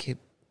 I keep.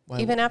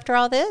 Even after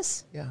all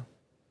this? Yeah.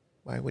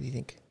 Why? What do you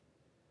think?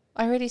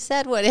 I already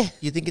said what it...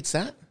 You think it's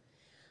that?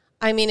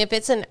 I mean, if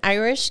it's an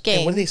Irish game...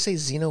 And what do they say?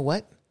 Xeno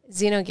what?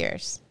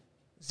 Xenogears.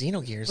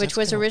 Xenogears. Which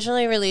was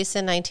originally released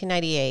in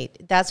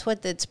 1998. That's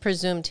what it's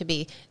presumed to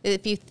be.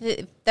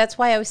 That's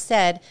why I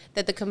said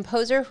that the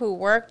composer who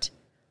worked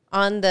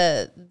on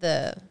the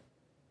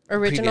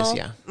original...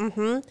 Previous,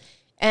 yeah.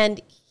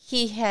 And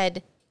he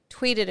had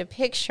tweeted a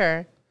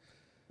picture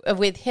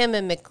with him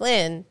and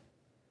McGlynn.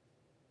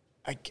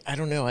 I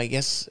don't know. I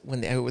guess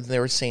when they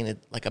were saying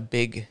it like a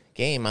big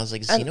game, I was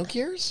like,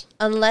 Xenogears?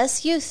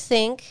 Unless you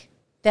think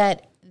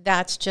that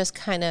that's just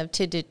kind of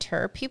to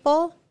deter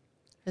people.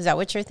 Is that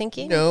what you're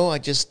thinking? No, I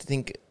just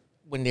think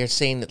when they're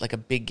saying that like a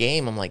big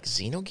game, I'm like,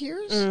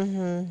 Xenogears?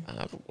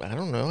 I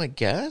don't know. I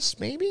guess,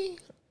 maybe.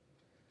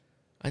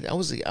 I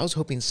was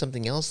hoping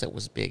something else that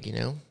was big,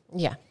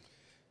 Yeah.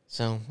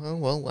 So,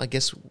 well, I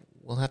guess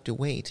we'll have to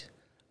wait.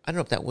 I don't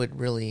know if that would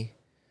really...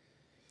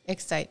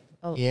 Excite.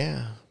 Oh,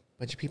 yeah.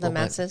 Bunch of people. the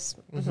masses.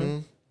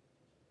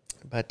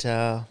 But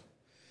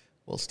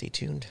we'll stay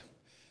tuned.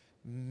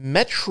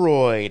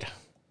 Metroid.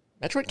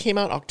 Metroid came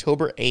out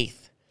October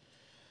 8th.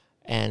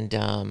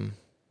 And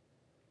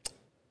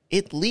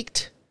it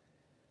leaked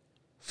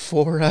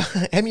for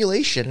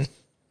emulation.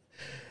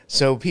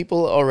 So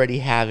people already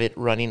have it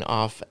running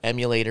off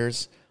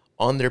emulators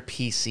on their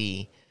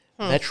PC.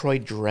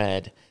 Metroid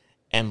Dread.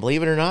 And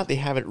believe it or not, they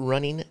have it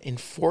running in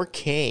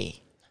 4K.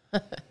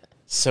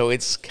 So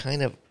it's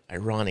kind of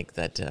ironic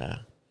that,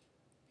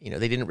 they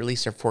didn't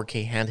release their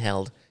 4K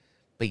handheld,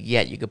 but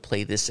yet you could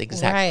play this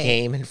exact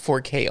game in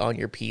 4K on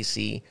your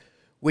PC,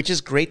 which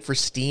is great for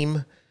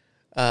Steam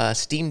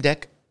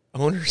Deck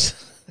owners.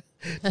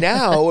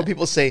 Now, when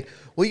people say,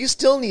 well, you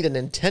still need a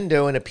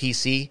Nintendo and a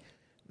PC,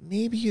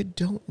 maybe you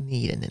don't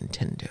need a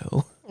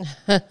Nintendo.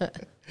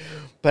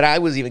 But I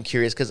was even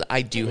curious because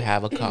I do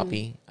have a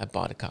copy. I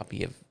bought a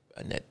copy of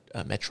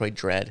Metroid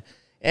Dread,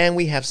 and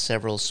we have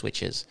several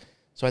Switches.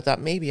 So I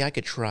thought maybe I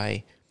could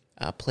try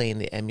playing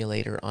the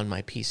emulator on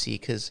my PC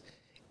because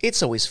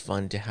it's always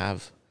fun to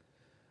have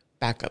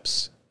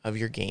backups of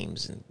your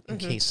games in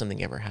case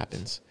something ever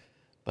happens.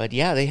 But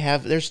yeah,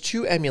 there's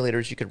 2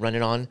 emulators you could run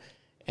it on,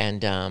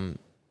 and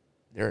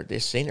they're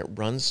saying it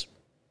runs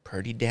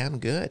pretty damn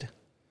good.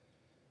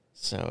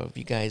 So if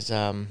you guys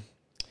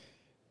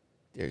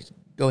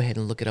go ahead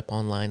and look it up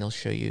online. I'll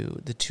show you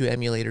the 2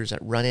 emulators that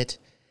run it.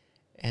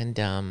 And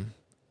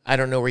I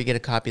don't know where you get a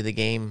copy of the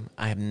game.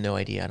 I have no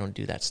idea. I don't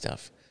do that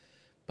stuff.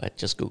 But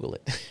just Google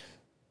it.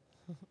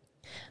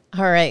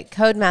 All right.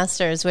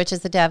 Codemasters, which is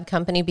the dev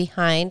company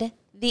behind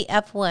the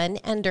F1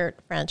 and Dirt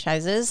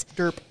franchises,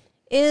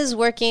 is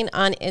working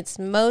on its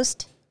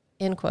most,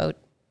 in quote,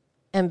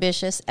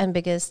 ambitious and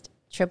biggest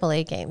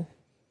AAA game.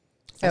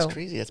 That's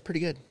crazy. That's pretty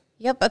good.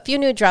 Yep. A few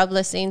new job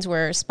listings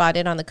were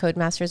spotted on the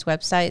Codemasters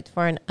website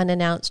for an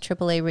unannounced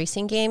AAA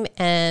racing game,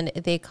 and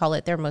they call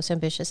it their most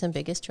ambitious and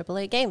biggest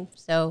AAA game.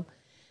 So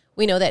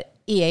We know that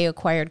EA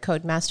acquired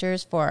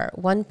Codemasters for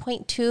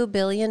 $1.2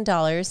 billion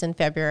in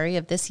February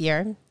of this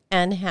year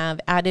and have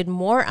added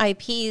more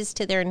IPs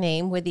to their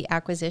name with the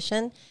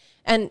acquisition.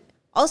 And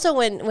also,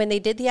 when they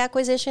did the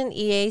acquisition,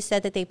 EA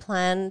said that they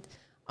planned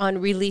on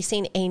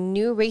releasing a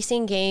new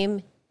racing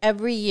game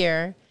every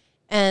year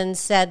and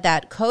said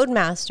that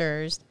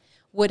Codemasters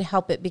would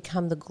help it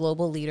become the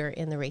global leader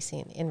in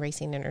racing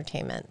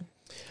entertainment.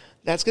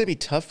 That's going to be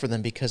tough for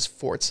them because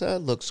Forza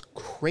looks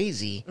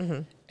crazy,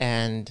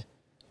 and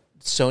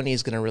Sony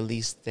is going to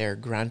release their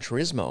Gran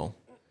Turismo,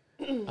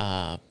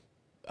 I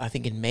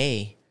think in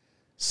May.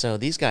 So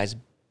these guys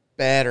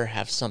better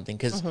have something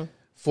because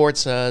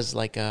Forza is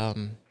like a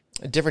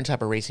different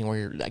type of racing where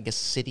you're, I guess,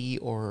 city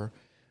or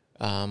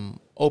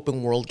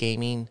open world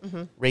gaming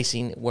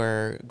racing,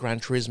 where Gran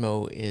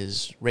Turismo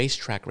is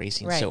racetrack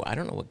racing. Right. So I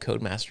don't know what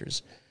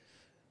Codemasters.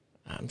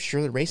 I'm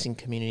sure the racing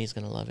community is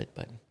going to love it,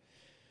 but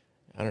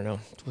I don't know.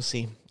 We'll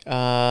see.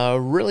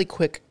 Really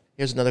quick.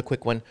 Here's another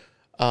quick one.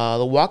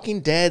 The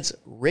Walking Dead's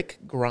Rick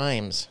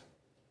Grimes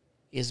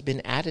has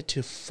been added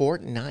to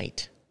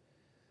Fortnite.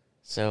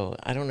 So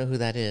I don't know who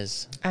that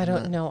is. I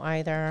don't know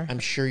either. I'm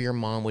sure your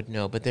mom would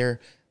know, but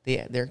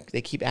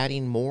they keep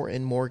adding more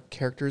and more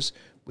characters,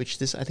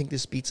 which I think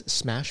this beats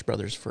Smash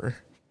Brothers for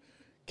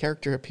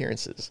character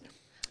appearances.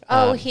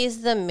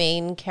 He's the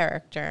main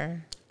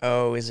character.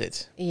 Oh, is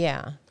it?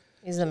 Yeah,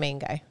 he's the main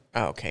guy.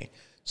 Oh, okay.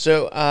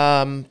 So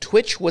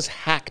Twitch was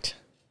hacked,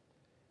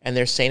 and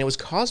they're saying it was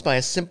caused by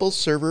a simple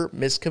server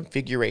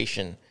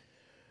misconfiguration,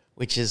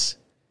 which is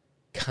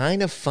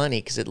kind of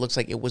funny because it looks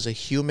like it was a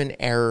human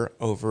error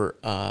over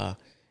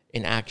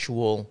an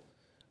actual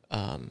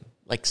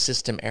like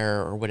system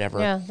error or whatever.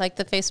 Yeah, like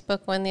the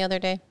Facebook one the other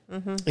day.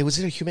 Was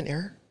it a human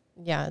error?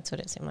 Yeah, that's what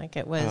it seemed like.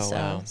 It was Oh,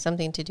 wow.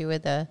 something to do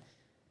with the.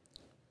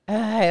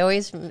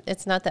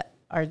 It's not the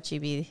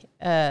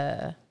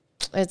RGB.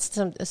 It's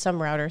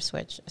some router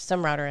switch,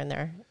 some router in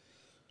there.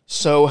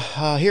 So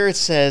here it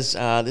says,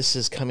 this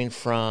is coming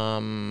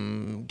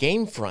from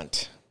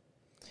Gamefront.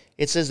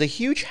 It says the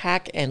huge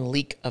hack and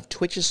leak of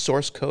Twitch's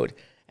source code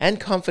and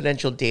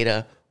confidential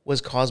data was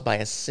caused by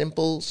a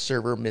simple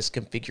server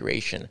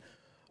misconfiguration.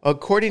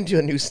 According to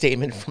a new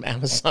statement from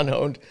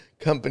Amazon-owned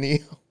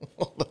company,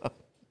 hold on,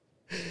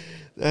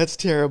 that's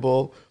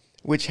terrible,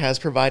 which has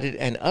provided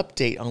an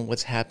update on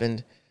what's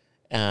happened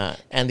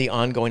and the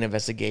ongoing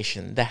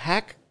investigation. The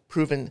hack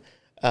proven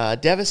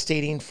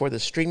devastating for the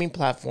streaming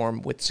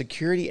platform, with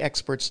security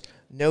experts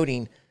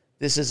noting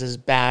this is as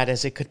bad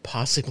as it could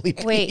possibly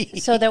be.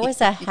 Wait, so there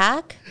was a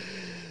hack?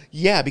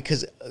 Yeah,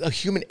 because a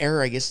human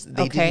error, I guess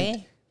they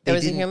didn't. There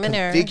was a human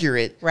error.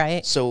 Configure it,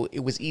 right? So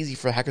it was easy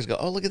for hackers to go,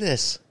 "Oh, look at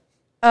this."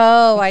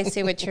 Oh, I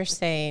see what you're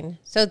saying.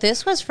 So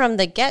this was from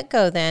the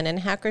get-go then,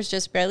 and hackers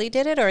just barely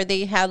did it, or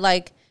they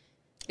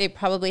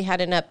probably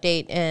had an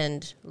update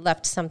and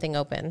left something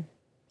open.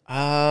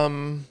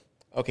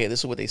 Okay,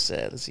 this is what they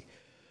said. Let's see.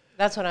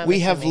 That's what I'm We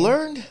have assuming.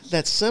 learned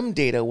that some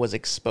data was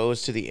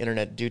exposed to the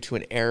internet due to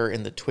an error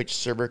in the Twitch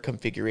server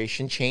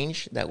configuration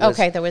change that was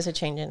Okay, there was a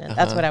change in it.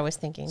 That's what I was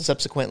thinking.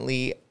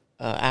 subsequently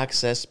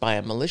accessed by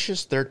a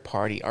malicious third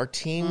party. Our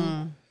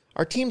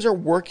teams are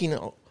working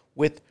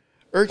with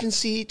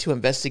urgency to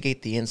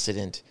investigate the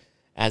incident.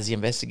 As the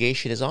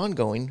investigation is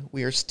ongoing,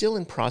 we are still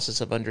in process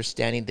of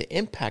understanding the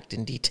impact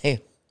in detail.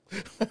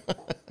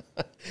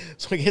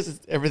 So I guess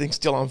everything's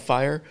still on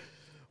fire.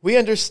 We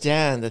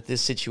understand that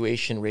this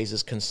situation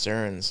raises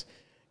concerns,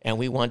 and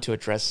we want to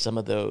address some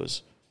of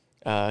those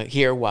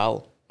here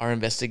while our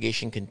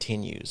investigation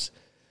continues.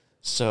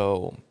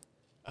 So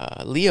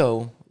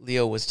Leo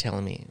was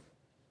telling me,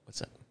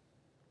 what's up?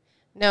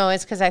 No,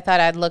 it's because I thought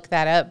I'd look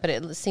that up, but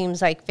it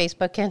seems like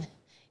Facebook and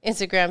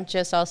Instagram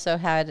just also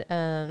had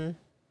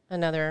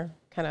another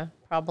kind of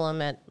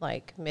problem at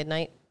like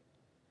midnight.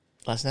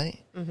 Last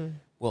night? Mm-hmm.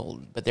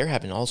 Well, but they're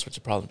having all sorts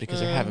of problems because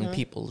they're having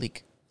people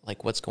leak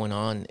like what's going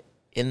on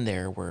in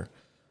there, where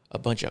a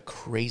bunch of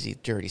crazy,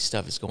 dirty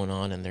stuff is going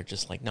on, and they're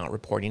just like not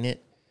reporting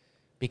it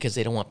because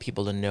they don't want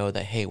people to know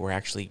that, hey, we're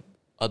actually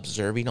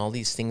observing all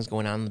these things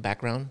going on in the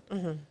background.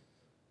 Mm-hmm.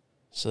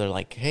 So they're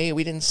like, hey,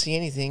 we didn't see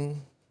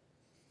anything.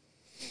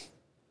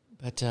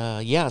 But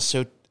yeah,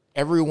 so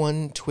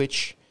everyone,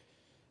 Twitch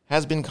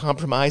has been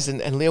compromised,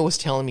 and Leo was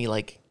telling me,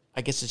 like,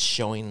 I guess it's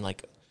showing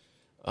like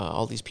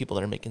all these people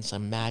that are making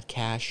some mad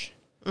cash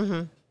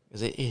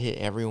because it hit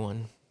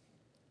everyone.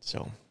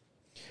 So,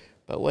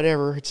 but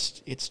whatever,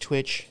 it's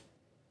Twitch.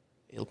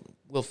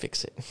 We'll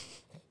fix it.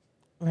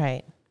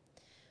 Right.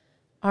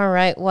 All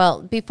right.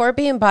 Well, before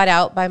being bought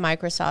out by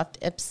Microsoft,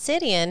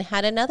 Obsidian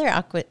had another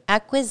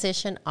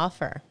acquisition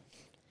offer.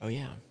 Oh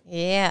yeah.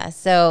 Yeah.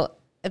 So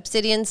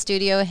Obsidian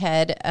studio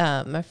head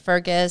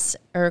Fergus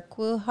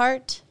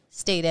Urquhart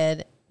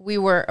stated, "We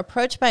were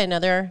approached by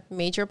another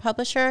major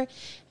publisher,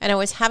 and I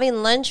was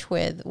having lunch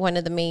with one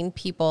of the main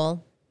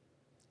people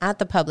at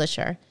the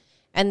publisher,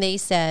 and they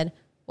said,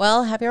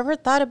 'Well, have you ever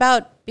thought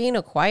about being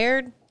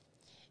acquired?'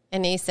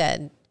 And he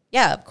said,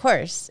 'Yeah, of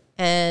course.'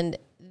 And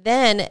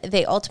then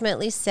they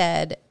ultimately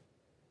said,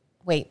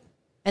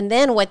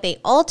 what they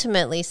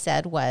ultimately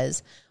said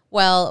was,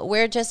 Well,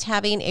 we're just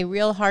having a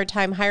real hard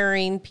time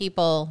hiring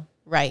people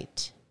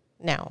right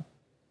now,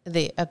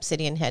 the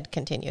Obsidian head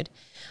continued.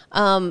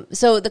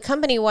 So the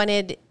company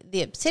wanted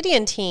the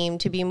Obsidian team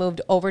to be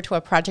moved over to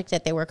a project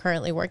that they were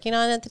currently working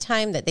on at the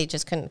time, that they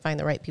just couldn't find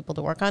the right people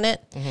to work on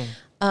it.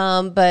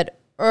 But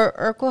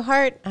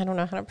Urquhart, I don't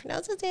know how to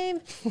pronounce his name,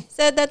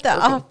 said that the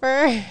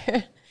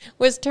offer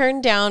was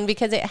turned down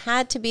because it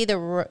had to be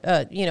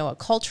a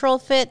cultural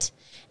fit,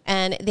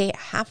 and they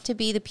have to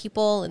be the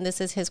people, and this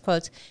is his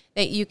quotes,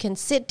 that you can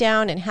sit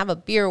down and have a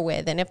beer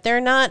with. And if they're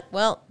not,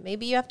 well,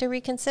 maybe you have to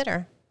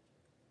reconsider.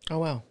 Oh,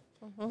 wow.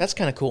 That's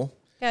kind of cool.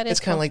 Yeah, it's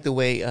kind of like the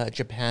way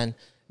Japan,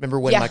 remember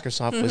when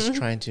Microsoft was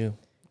trying to,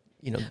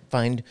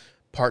 find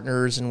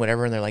partners and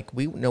whatever, and they're like,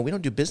 we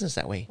don't do business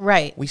that way.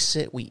 Right. We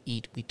sit, we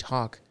eat, we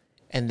talk,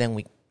 and then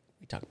we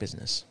talk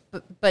business.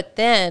 But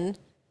then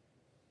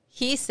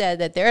he said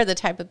that they're the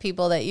type of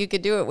people that you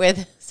could do it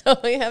with. So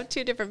we have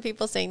two different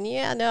people saying,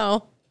 yeah,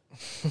 no.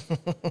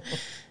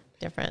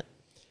 Different.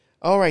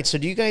 All right. So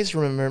do you guys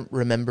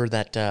remember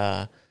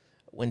that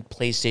when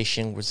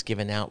PlayStation was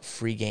giving out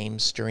free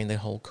games during the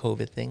whole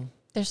COVID thing?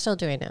 They're still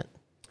doing it,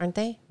 aren't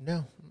they?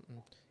 No.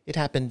 It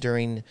happened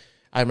during,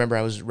 I remember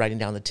I was writing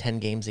down the 10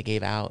 games they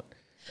gave out,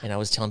 and I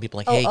was telling people,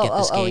 like, hey, get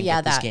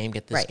this game,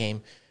 get this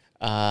game.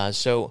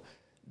 So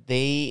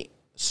they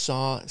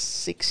saw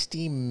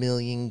 60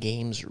 million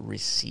games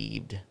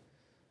received.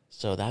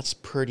 So that's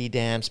pretty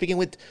damn. Speaking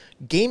with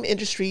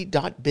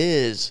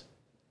GameIndustry.biz,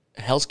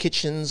 Hell's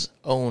Kitchen's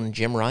own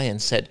Jim Ryan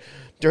said,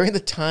 during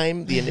the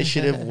time the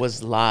initiative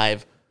was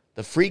live,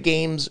 the free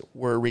games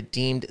were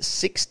redeemed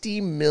 60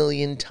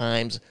 million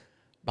times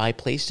by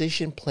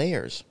PlayStation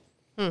players.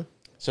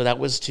 So that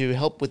was to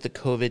help with the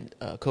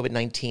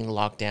COVID-19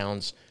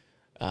 lockdowns.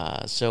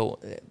 So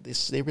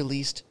they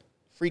released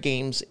free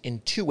games in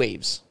 2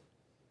 waves.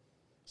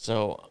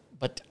 So,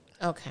 but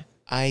okay,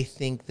 I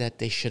think that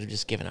they should have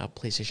just given out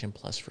PlayStation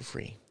Plus for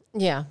free.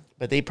 Yeah.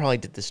 But they probably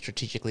did this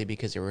strategically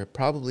because there were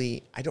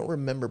probably, I don't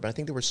remember, but I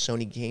think there were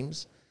Sony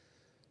games.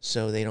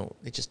 So they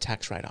just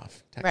tax right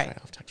off.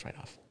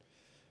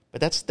 But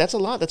that's a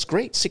lot. That's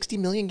great. 60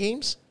 million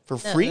games for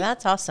free.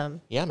 That's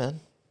awesome. Yeah,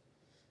 man.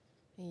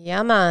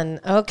 Yeah, man.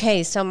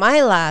 Okay, so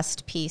my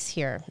last piece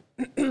here.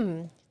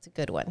 It's a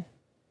good one.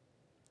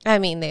 I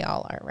mean, they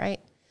all are, right?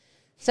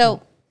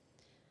 So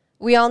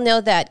we all know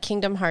that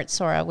Kingdom Hearts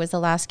Sora was the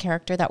last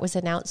character that was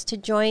announced to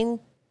join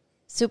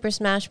Super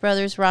Smash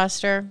Brothers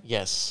roster.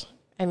 Yes.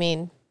 I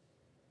mean,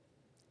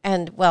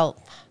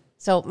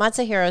 so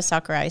Matsuhiro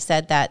Sakurai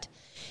said that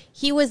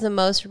he was the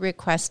most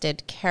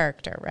requested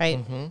character, right?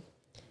 Mm-hmm.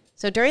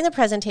 So during the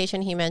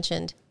presentation, he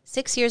mentioned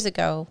 6 years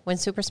ago when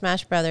Super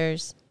Smash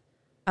Brothers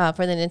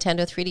for the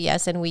Nintendo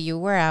 3DS and Wii U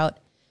were out,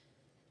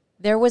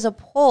 there was a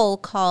poll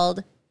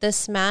called the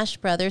Smash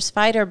Brothers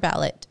Fighter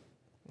Ballot.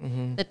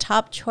 Mm-hmm. The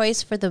top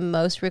choice for the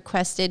most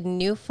requested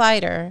new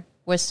fighter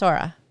was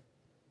Sora.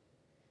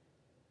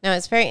 Now,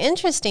 it's very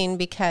interesting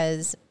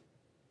because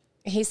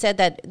he said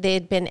that they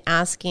had been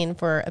asking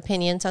for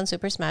opinions on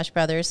Super Smash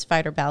Brothers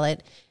Fighter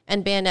Ballot,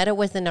 and Bayonetta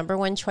was the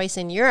 #1 choice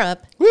in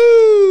Europe.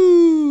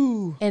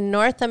 Woo! In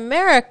North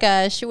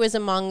America, she was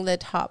among the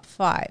top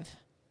 5.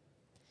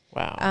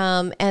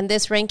 Wow. And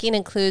this ranking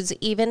includes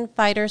even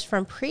fighters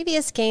from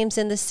previous games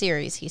in the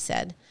series, he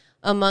said.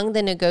 Among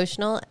the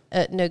negotiable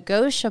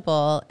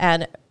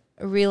and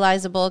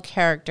realizable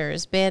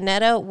characters,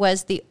 Bayonetta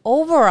was the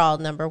overall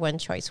 #1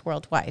 choice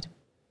worldwide.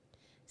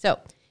 So,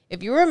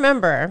 if you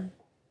remember,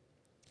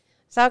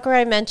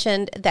 Sakurai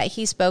mentioned that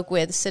he spoke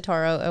with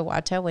Satoru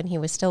Iwata when he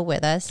was still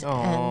with us.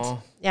 Aww. And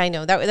yeah, I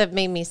know. That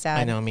made me sad.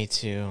 I know, me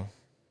too.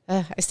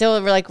 I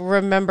still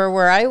remember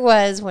where I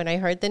was when I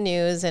heard the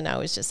news, and I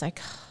was just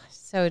like,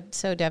 oh,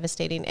 so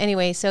devastating.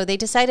 Anyway, so they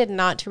decided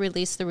not to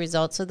release the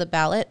results of the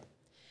ballot.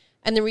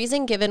 And the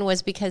reason given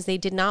was because they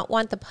did not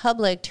want the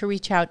public to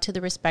reach out to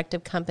the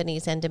respective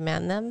companies and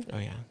demand them. Oh,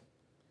 yeah.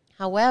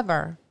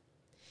 However,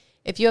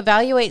 if you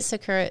evaluate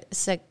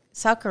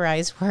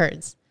Sakurai's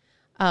words,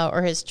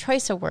 or his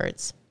choice of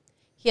words,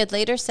 he had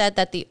later said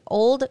that the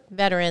old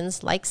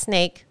veterans, like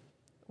Snake,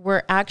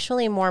 were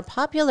actually more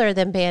popular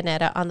than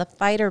Bayonetta on the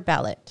fighter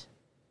ballot.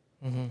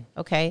 Mm-hmm.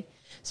 Okay?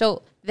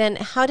 So then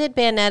how did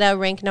Bayonetta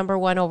rank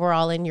 #1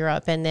 overall in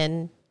Europe and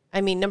then,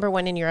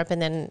 #1 in Europe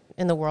and then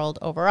in the world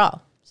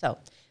overall? So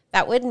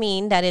that would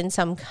mean that in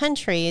some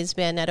countries,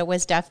 Bayonetta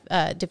was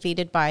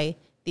defeated by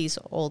these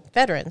old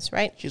veterans,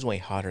 right? She's way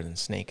hotter than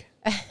Snake.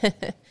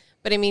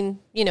 But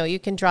you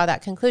can draw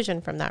that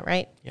conclusion from that,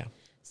 right? Yeah.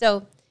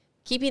 So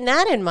keeping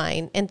that in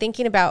mind and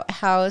thinking about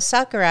how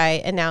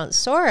Sakurai announced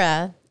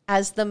Sora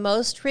as the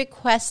most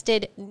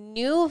requested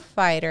new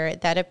fighter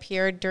that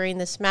appeared during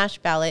the Smash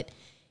ballot,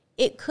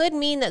 it could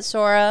mean that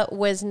Sora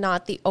was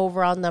not the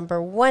overall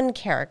 #1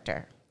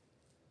 character.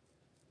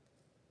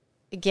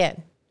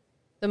 Again,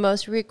 the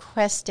most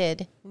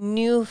requested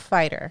new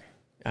fighter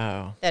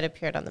that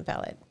appeared on the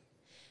ballot.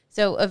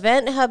 So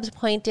Event Hubs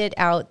pointed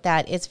out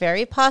that it's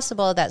very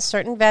possible that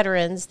certain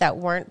veterans that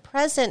weren't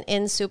present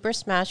in Super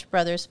Smash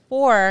Bros.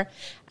 4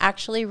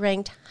 actually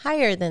ranked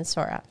higher than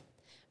Sora.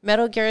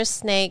 Metal Gear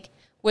Snake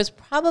was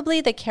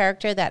probably the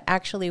character that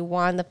actually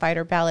won the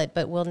fighter ballot,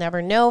 but we'll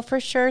never know for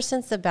sure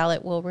since the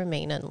ballot will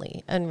remain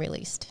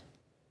unreleased.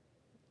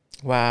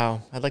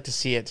 Wow, I'd like to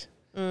see it.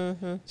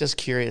 Mm-hmm. Just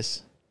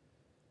curious.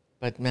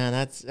 But man,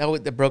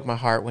 that broke my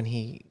heart when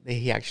he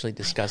actually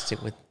discussed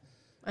it with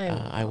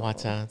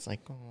Iwata. It's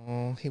like,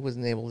 oh, he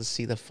wasn't able to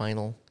see the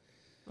final.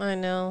 I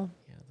know.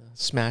 Yeah, the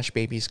Smash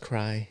Babies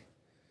cry.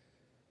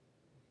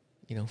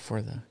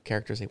 For the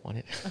characters they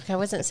wanted. Okay, I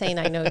wasn't saying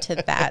I know to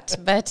that,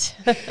 but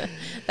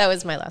that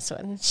was my last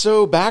one.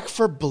 So Back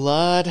 4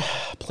 Blood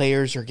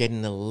players are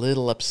getting a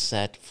little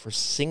upset for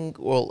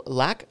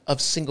lack of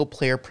single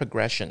player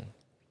progression.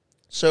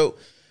 So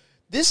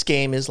this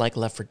game is like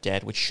Left 4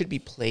 Dead, which should be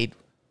played.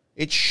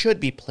 It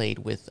should be played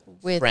with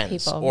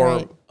friends people,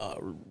 or right.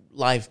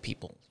 Live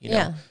people.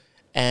 Yeah.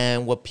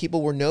 And what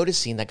people were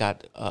noticing that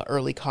got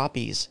early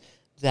copies,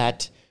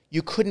 that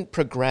you couldn't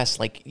progress.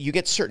 Like you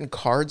get certain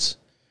cards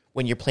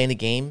when you're playing the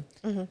game,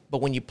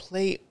 but when you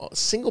play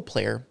single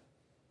player,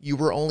 you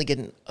were only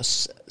getting a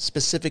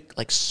specific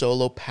like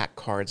solo pack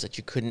cards that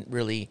you couldn't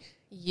really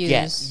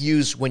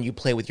use when you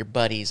play with your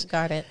buddies.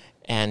 Got it.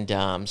 And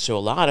so a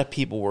lot of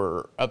people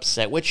were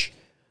upset, which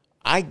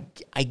I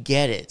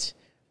get it,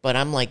 but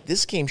I'm like,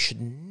 this game should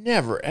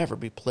never ever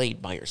be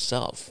played by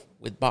yourself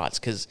with bots,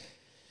 because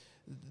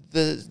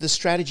the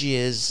strategy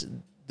is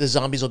the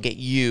zombies will get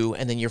you,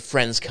 and then your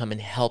friends come and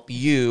help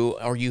you,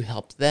 or you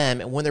help them.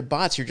 And when they're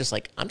bots, you're just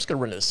like, I'm just going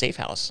to run to the safe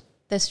house.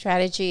 The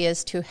strategy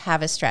is to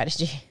have a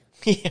strategy.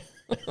 Yeah.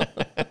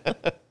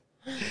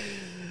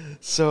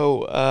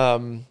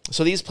 So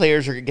these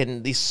players are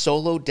getting these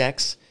solo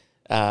decks,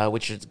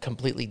 which is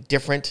completely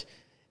different.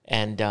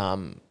 And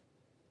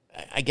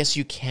I guess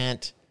you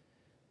can't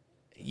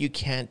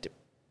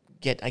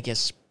get, I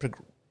guess,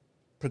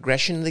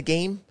 progression in the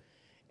game.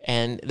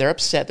 And they're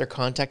upset. They're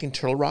contacting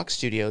Turtle Rock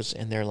Studios,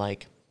 and they're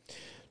like,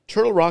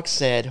 Turtle Rock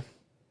said,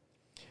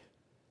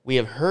 we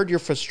have heard your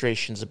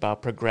frustrations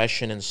about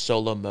progression in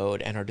solo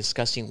mode and are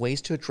discussing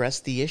ways to address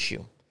the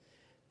issue.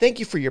 Thank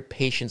you for your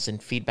patience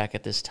and feedback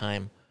at this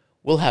time.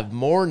 We'll have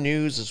more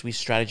news as we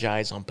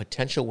strategize on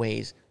potential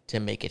ways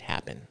to make it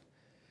happen.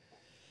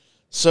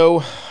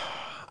 So,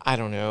 I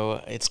don't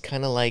know. It's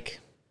kind of like,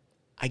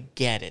 I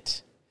get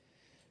it.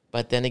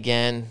 But then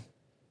again,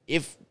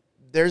 if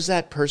there's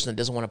that person that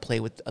doesn't want to play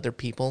with other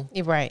people.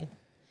 Right.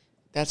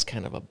 That's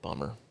kind of a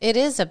bummer. It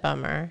is a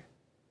bummer.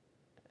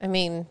 I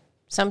mean,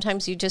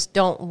 sometimes you just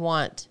don't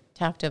want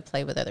to have to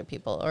play with other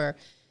people,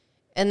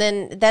 and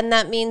then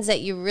that means that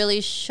you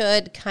really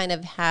should kind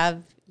of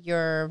have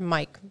your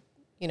mic,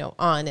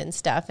 on and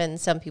stuff. And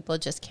some people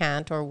just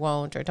can't or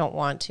won't or don't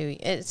want to.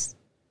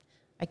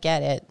 I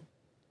get it.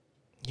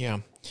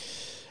 Yeah.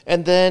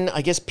 And then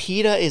I guess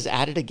PETA is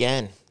at it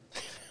again.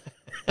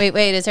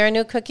 Wait, is there a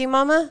new Cookie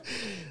Mama?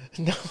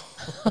 No.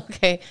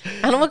 Okay.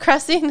 Animal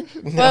Crossing?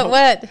 No.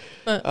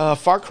 What?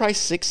 Far Cry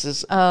 6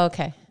 is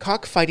okay.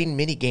 cockfighting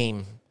mini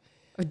game.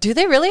 Do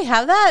they really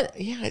have that?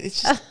 Yeah,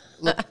 it's just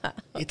look,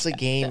 it's a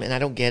game, and I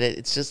don't get it.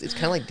 It's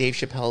kind of like Dave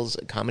Chappelle's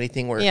comedy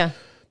thing where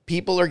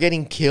people are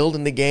getting killed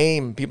in the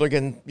game. People are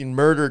getting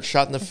murdered,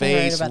 shot in the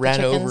face,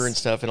 ran over and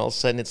stuff, and all of a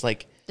sudden it's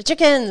like the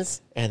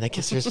chickens. And I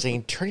guess they're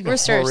saying turning a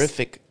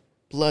horrific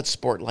blood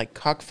sport like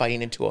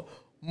cockfighting into a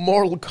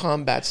Mortal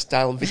Kombat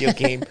style video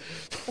game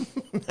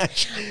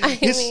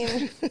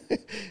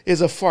is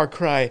a far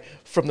cry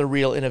from the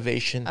real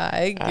innovation.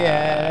 I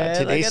guess.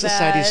 Today's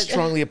society is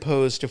strongly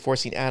opposed to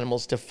forcing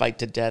animals to fight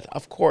to death.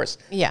 Of course.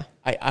 Yeah.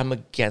 I'm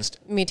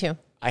against. Me too.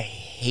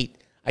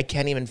 I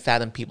can't even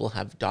fathom people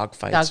have dog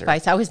fights. Dog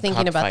fights. I was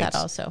thinking about that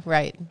also.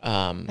 Right.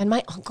 And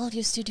my uncle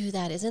used to do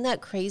that. Isn't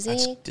that crazy?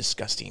 That's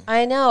disgusting.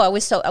 I know. I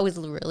was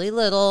really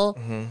little,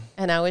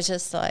 and I was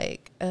just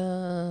like,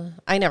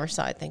 I never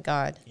saw it, thank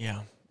God.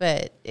 Yeah.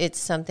 But it's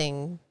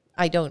something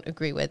I don't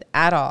agree with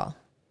at all.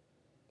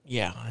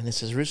 Yeah, and this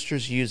says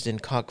roosters used in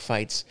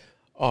cockfights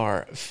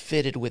are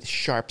fitted with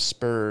sharp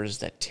spurs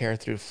that tear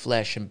through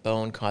flesh and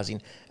bone,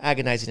 causing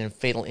agonizing and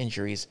fatal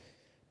injuries.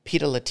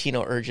 PETA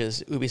Latino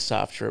urges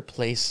Ubisoft to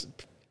replace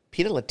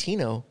PETA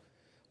Latino.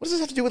 What does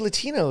this have to do with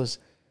Latinos?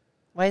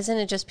 Why isn't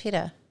it just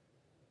PETA?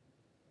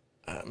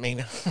 I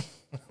mean,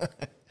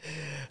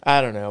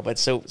 I don't know, but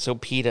so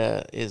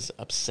PETA is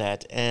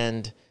upset,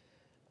 and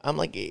I'm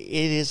like, it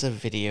is a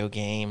video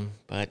game,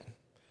 but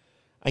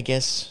I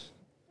guess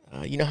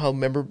you know how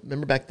remember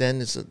back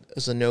then is a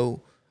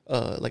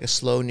like a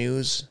slow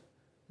news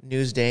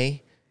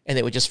day, and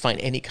they would just find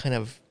any kind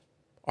of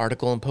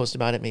article and post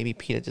about it. Maybe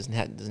PETA doesn't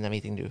have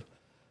anything to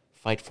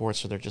fight for,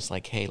 so they're just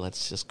like, hey,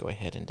 let's just go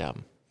ahead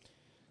and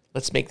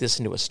let's make this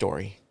into a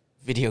story.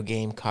 Video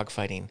game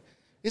cockfighting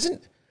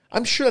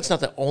I'm sure that's not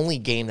the only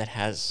game that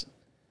has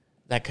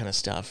that kind of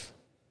stuff.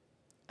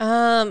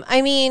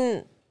 I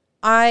mean,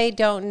 I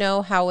don't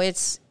know how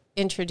it's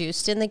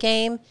introduced in the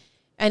game,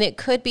 and it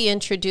could be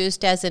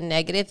introduced as a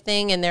negative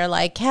thing, and they're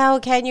like, how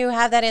can you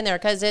have that in there?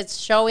 Because it's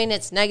showing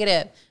it's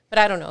negative. But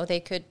I don't know. They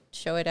could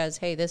show it as,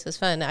 hey, this is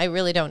fun. I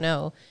really don't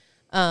know.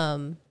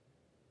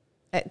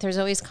 There's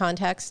always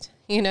context,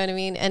 you know what I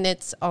mean? And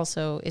it's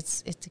also,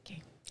 it's a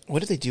game. What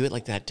did they do it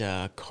like that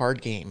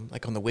card game?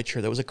 Like on The Witcher,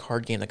 there was a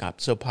card game that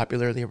got so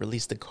popular they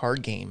released the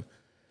card game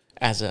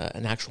as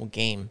an actual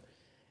game.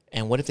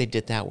 And what if they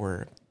did that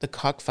where the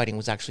cockfighting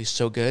was actually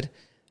so good,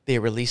 they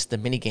released the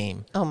mini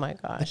game, Oh my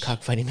the gosh.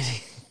 cockfighting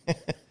mini.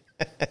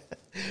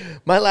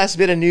 My last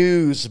bit of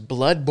news: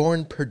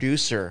 Bloodborne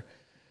producer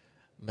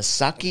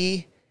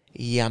Masaki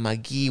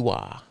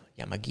Yamagiwa,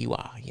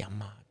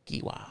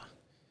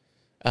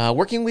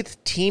 working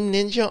with Team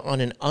Ninja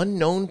on an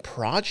unknown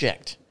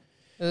project.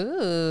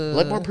 Ooh.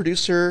 Bloodborne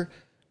producer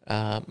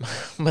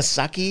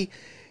Masaki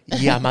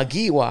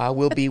Yamagiwa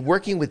will be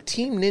working with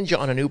Team Ninja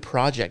on a new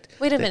project.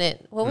 Wait a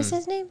minute. What was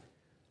his name?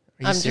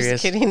 Are you I'm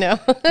serious? just kidding. No.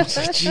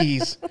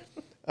 Jeez.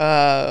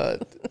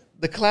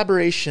 The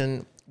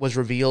collaboration was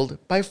revealed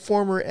by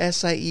former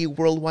SIE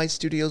Worldwide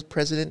Studios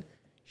president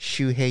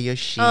Shuhei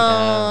Yoshida.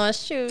 Oh,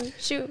 shoo.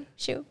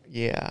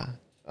 Yeah.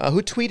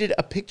 Who tweeted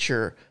a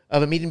picture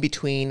of a meeting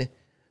between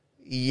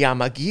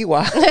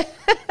Yamagiwa,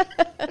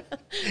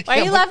 Why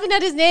are you laughing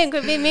at his name?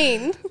 Could be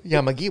mean.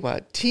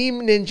 Yamagiwa,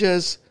 Team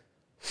Ninja's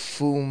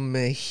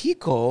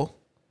Fumihiko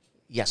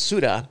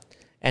Yasuda,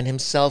 and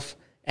himself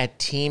at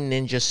Team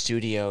Ninja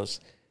Studios.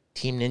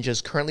 Team Ninja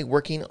is currently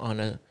working on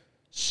a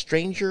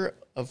Stranger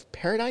of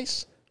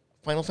Paradise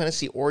Final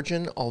Fantasy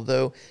Origin,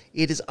 although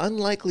it is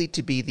unlikely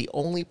to be the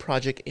only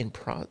project in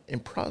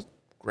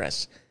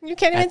progress. You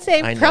can't even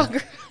say I know.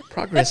 progress.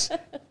 Progress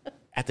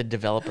at the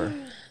developer.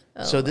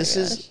 So this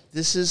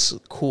is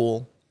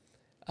cool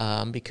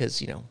because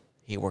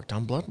he worked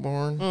on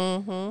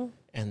Bloodborne,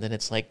 and then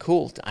it's like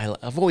cool.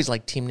 I've always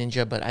liked Team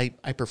Ninja, but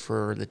I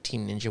prefer the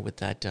Team Ninja with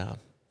that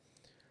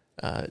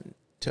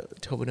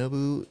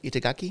Tomonobu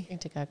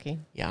Itagaki.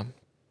 Yeah.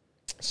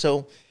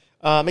 So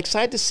I'm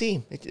excited to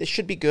see. It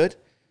should be good.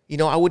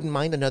 I wouldn't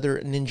mind another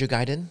Ninja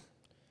Gaiden.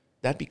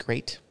 That'd be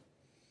great.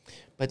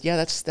 But yeah,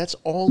 that's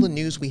all the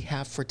news we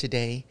have for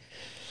today.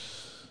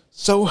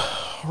 So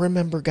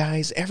remember,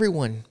 guys,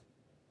 everyone,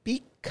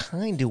 be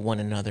kind to one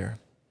another.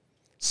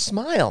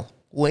 Smile,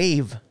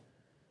 wave.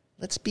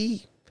 Let's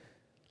be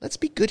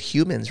good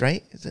humans,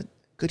 right? Is it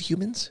good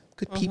humans?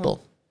 Good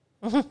people.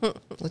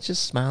 Let's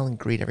just smile and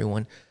greet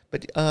everyone.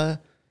 But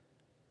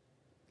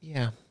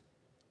yeah,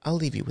 I'll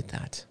leave you with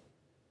that.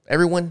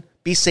 Everyone,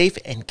 be safe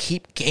and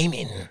keep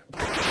gaming.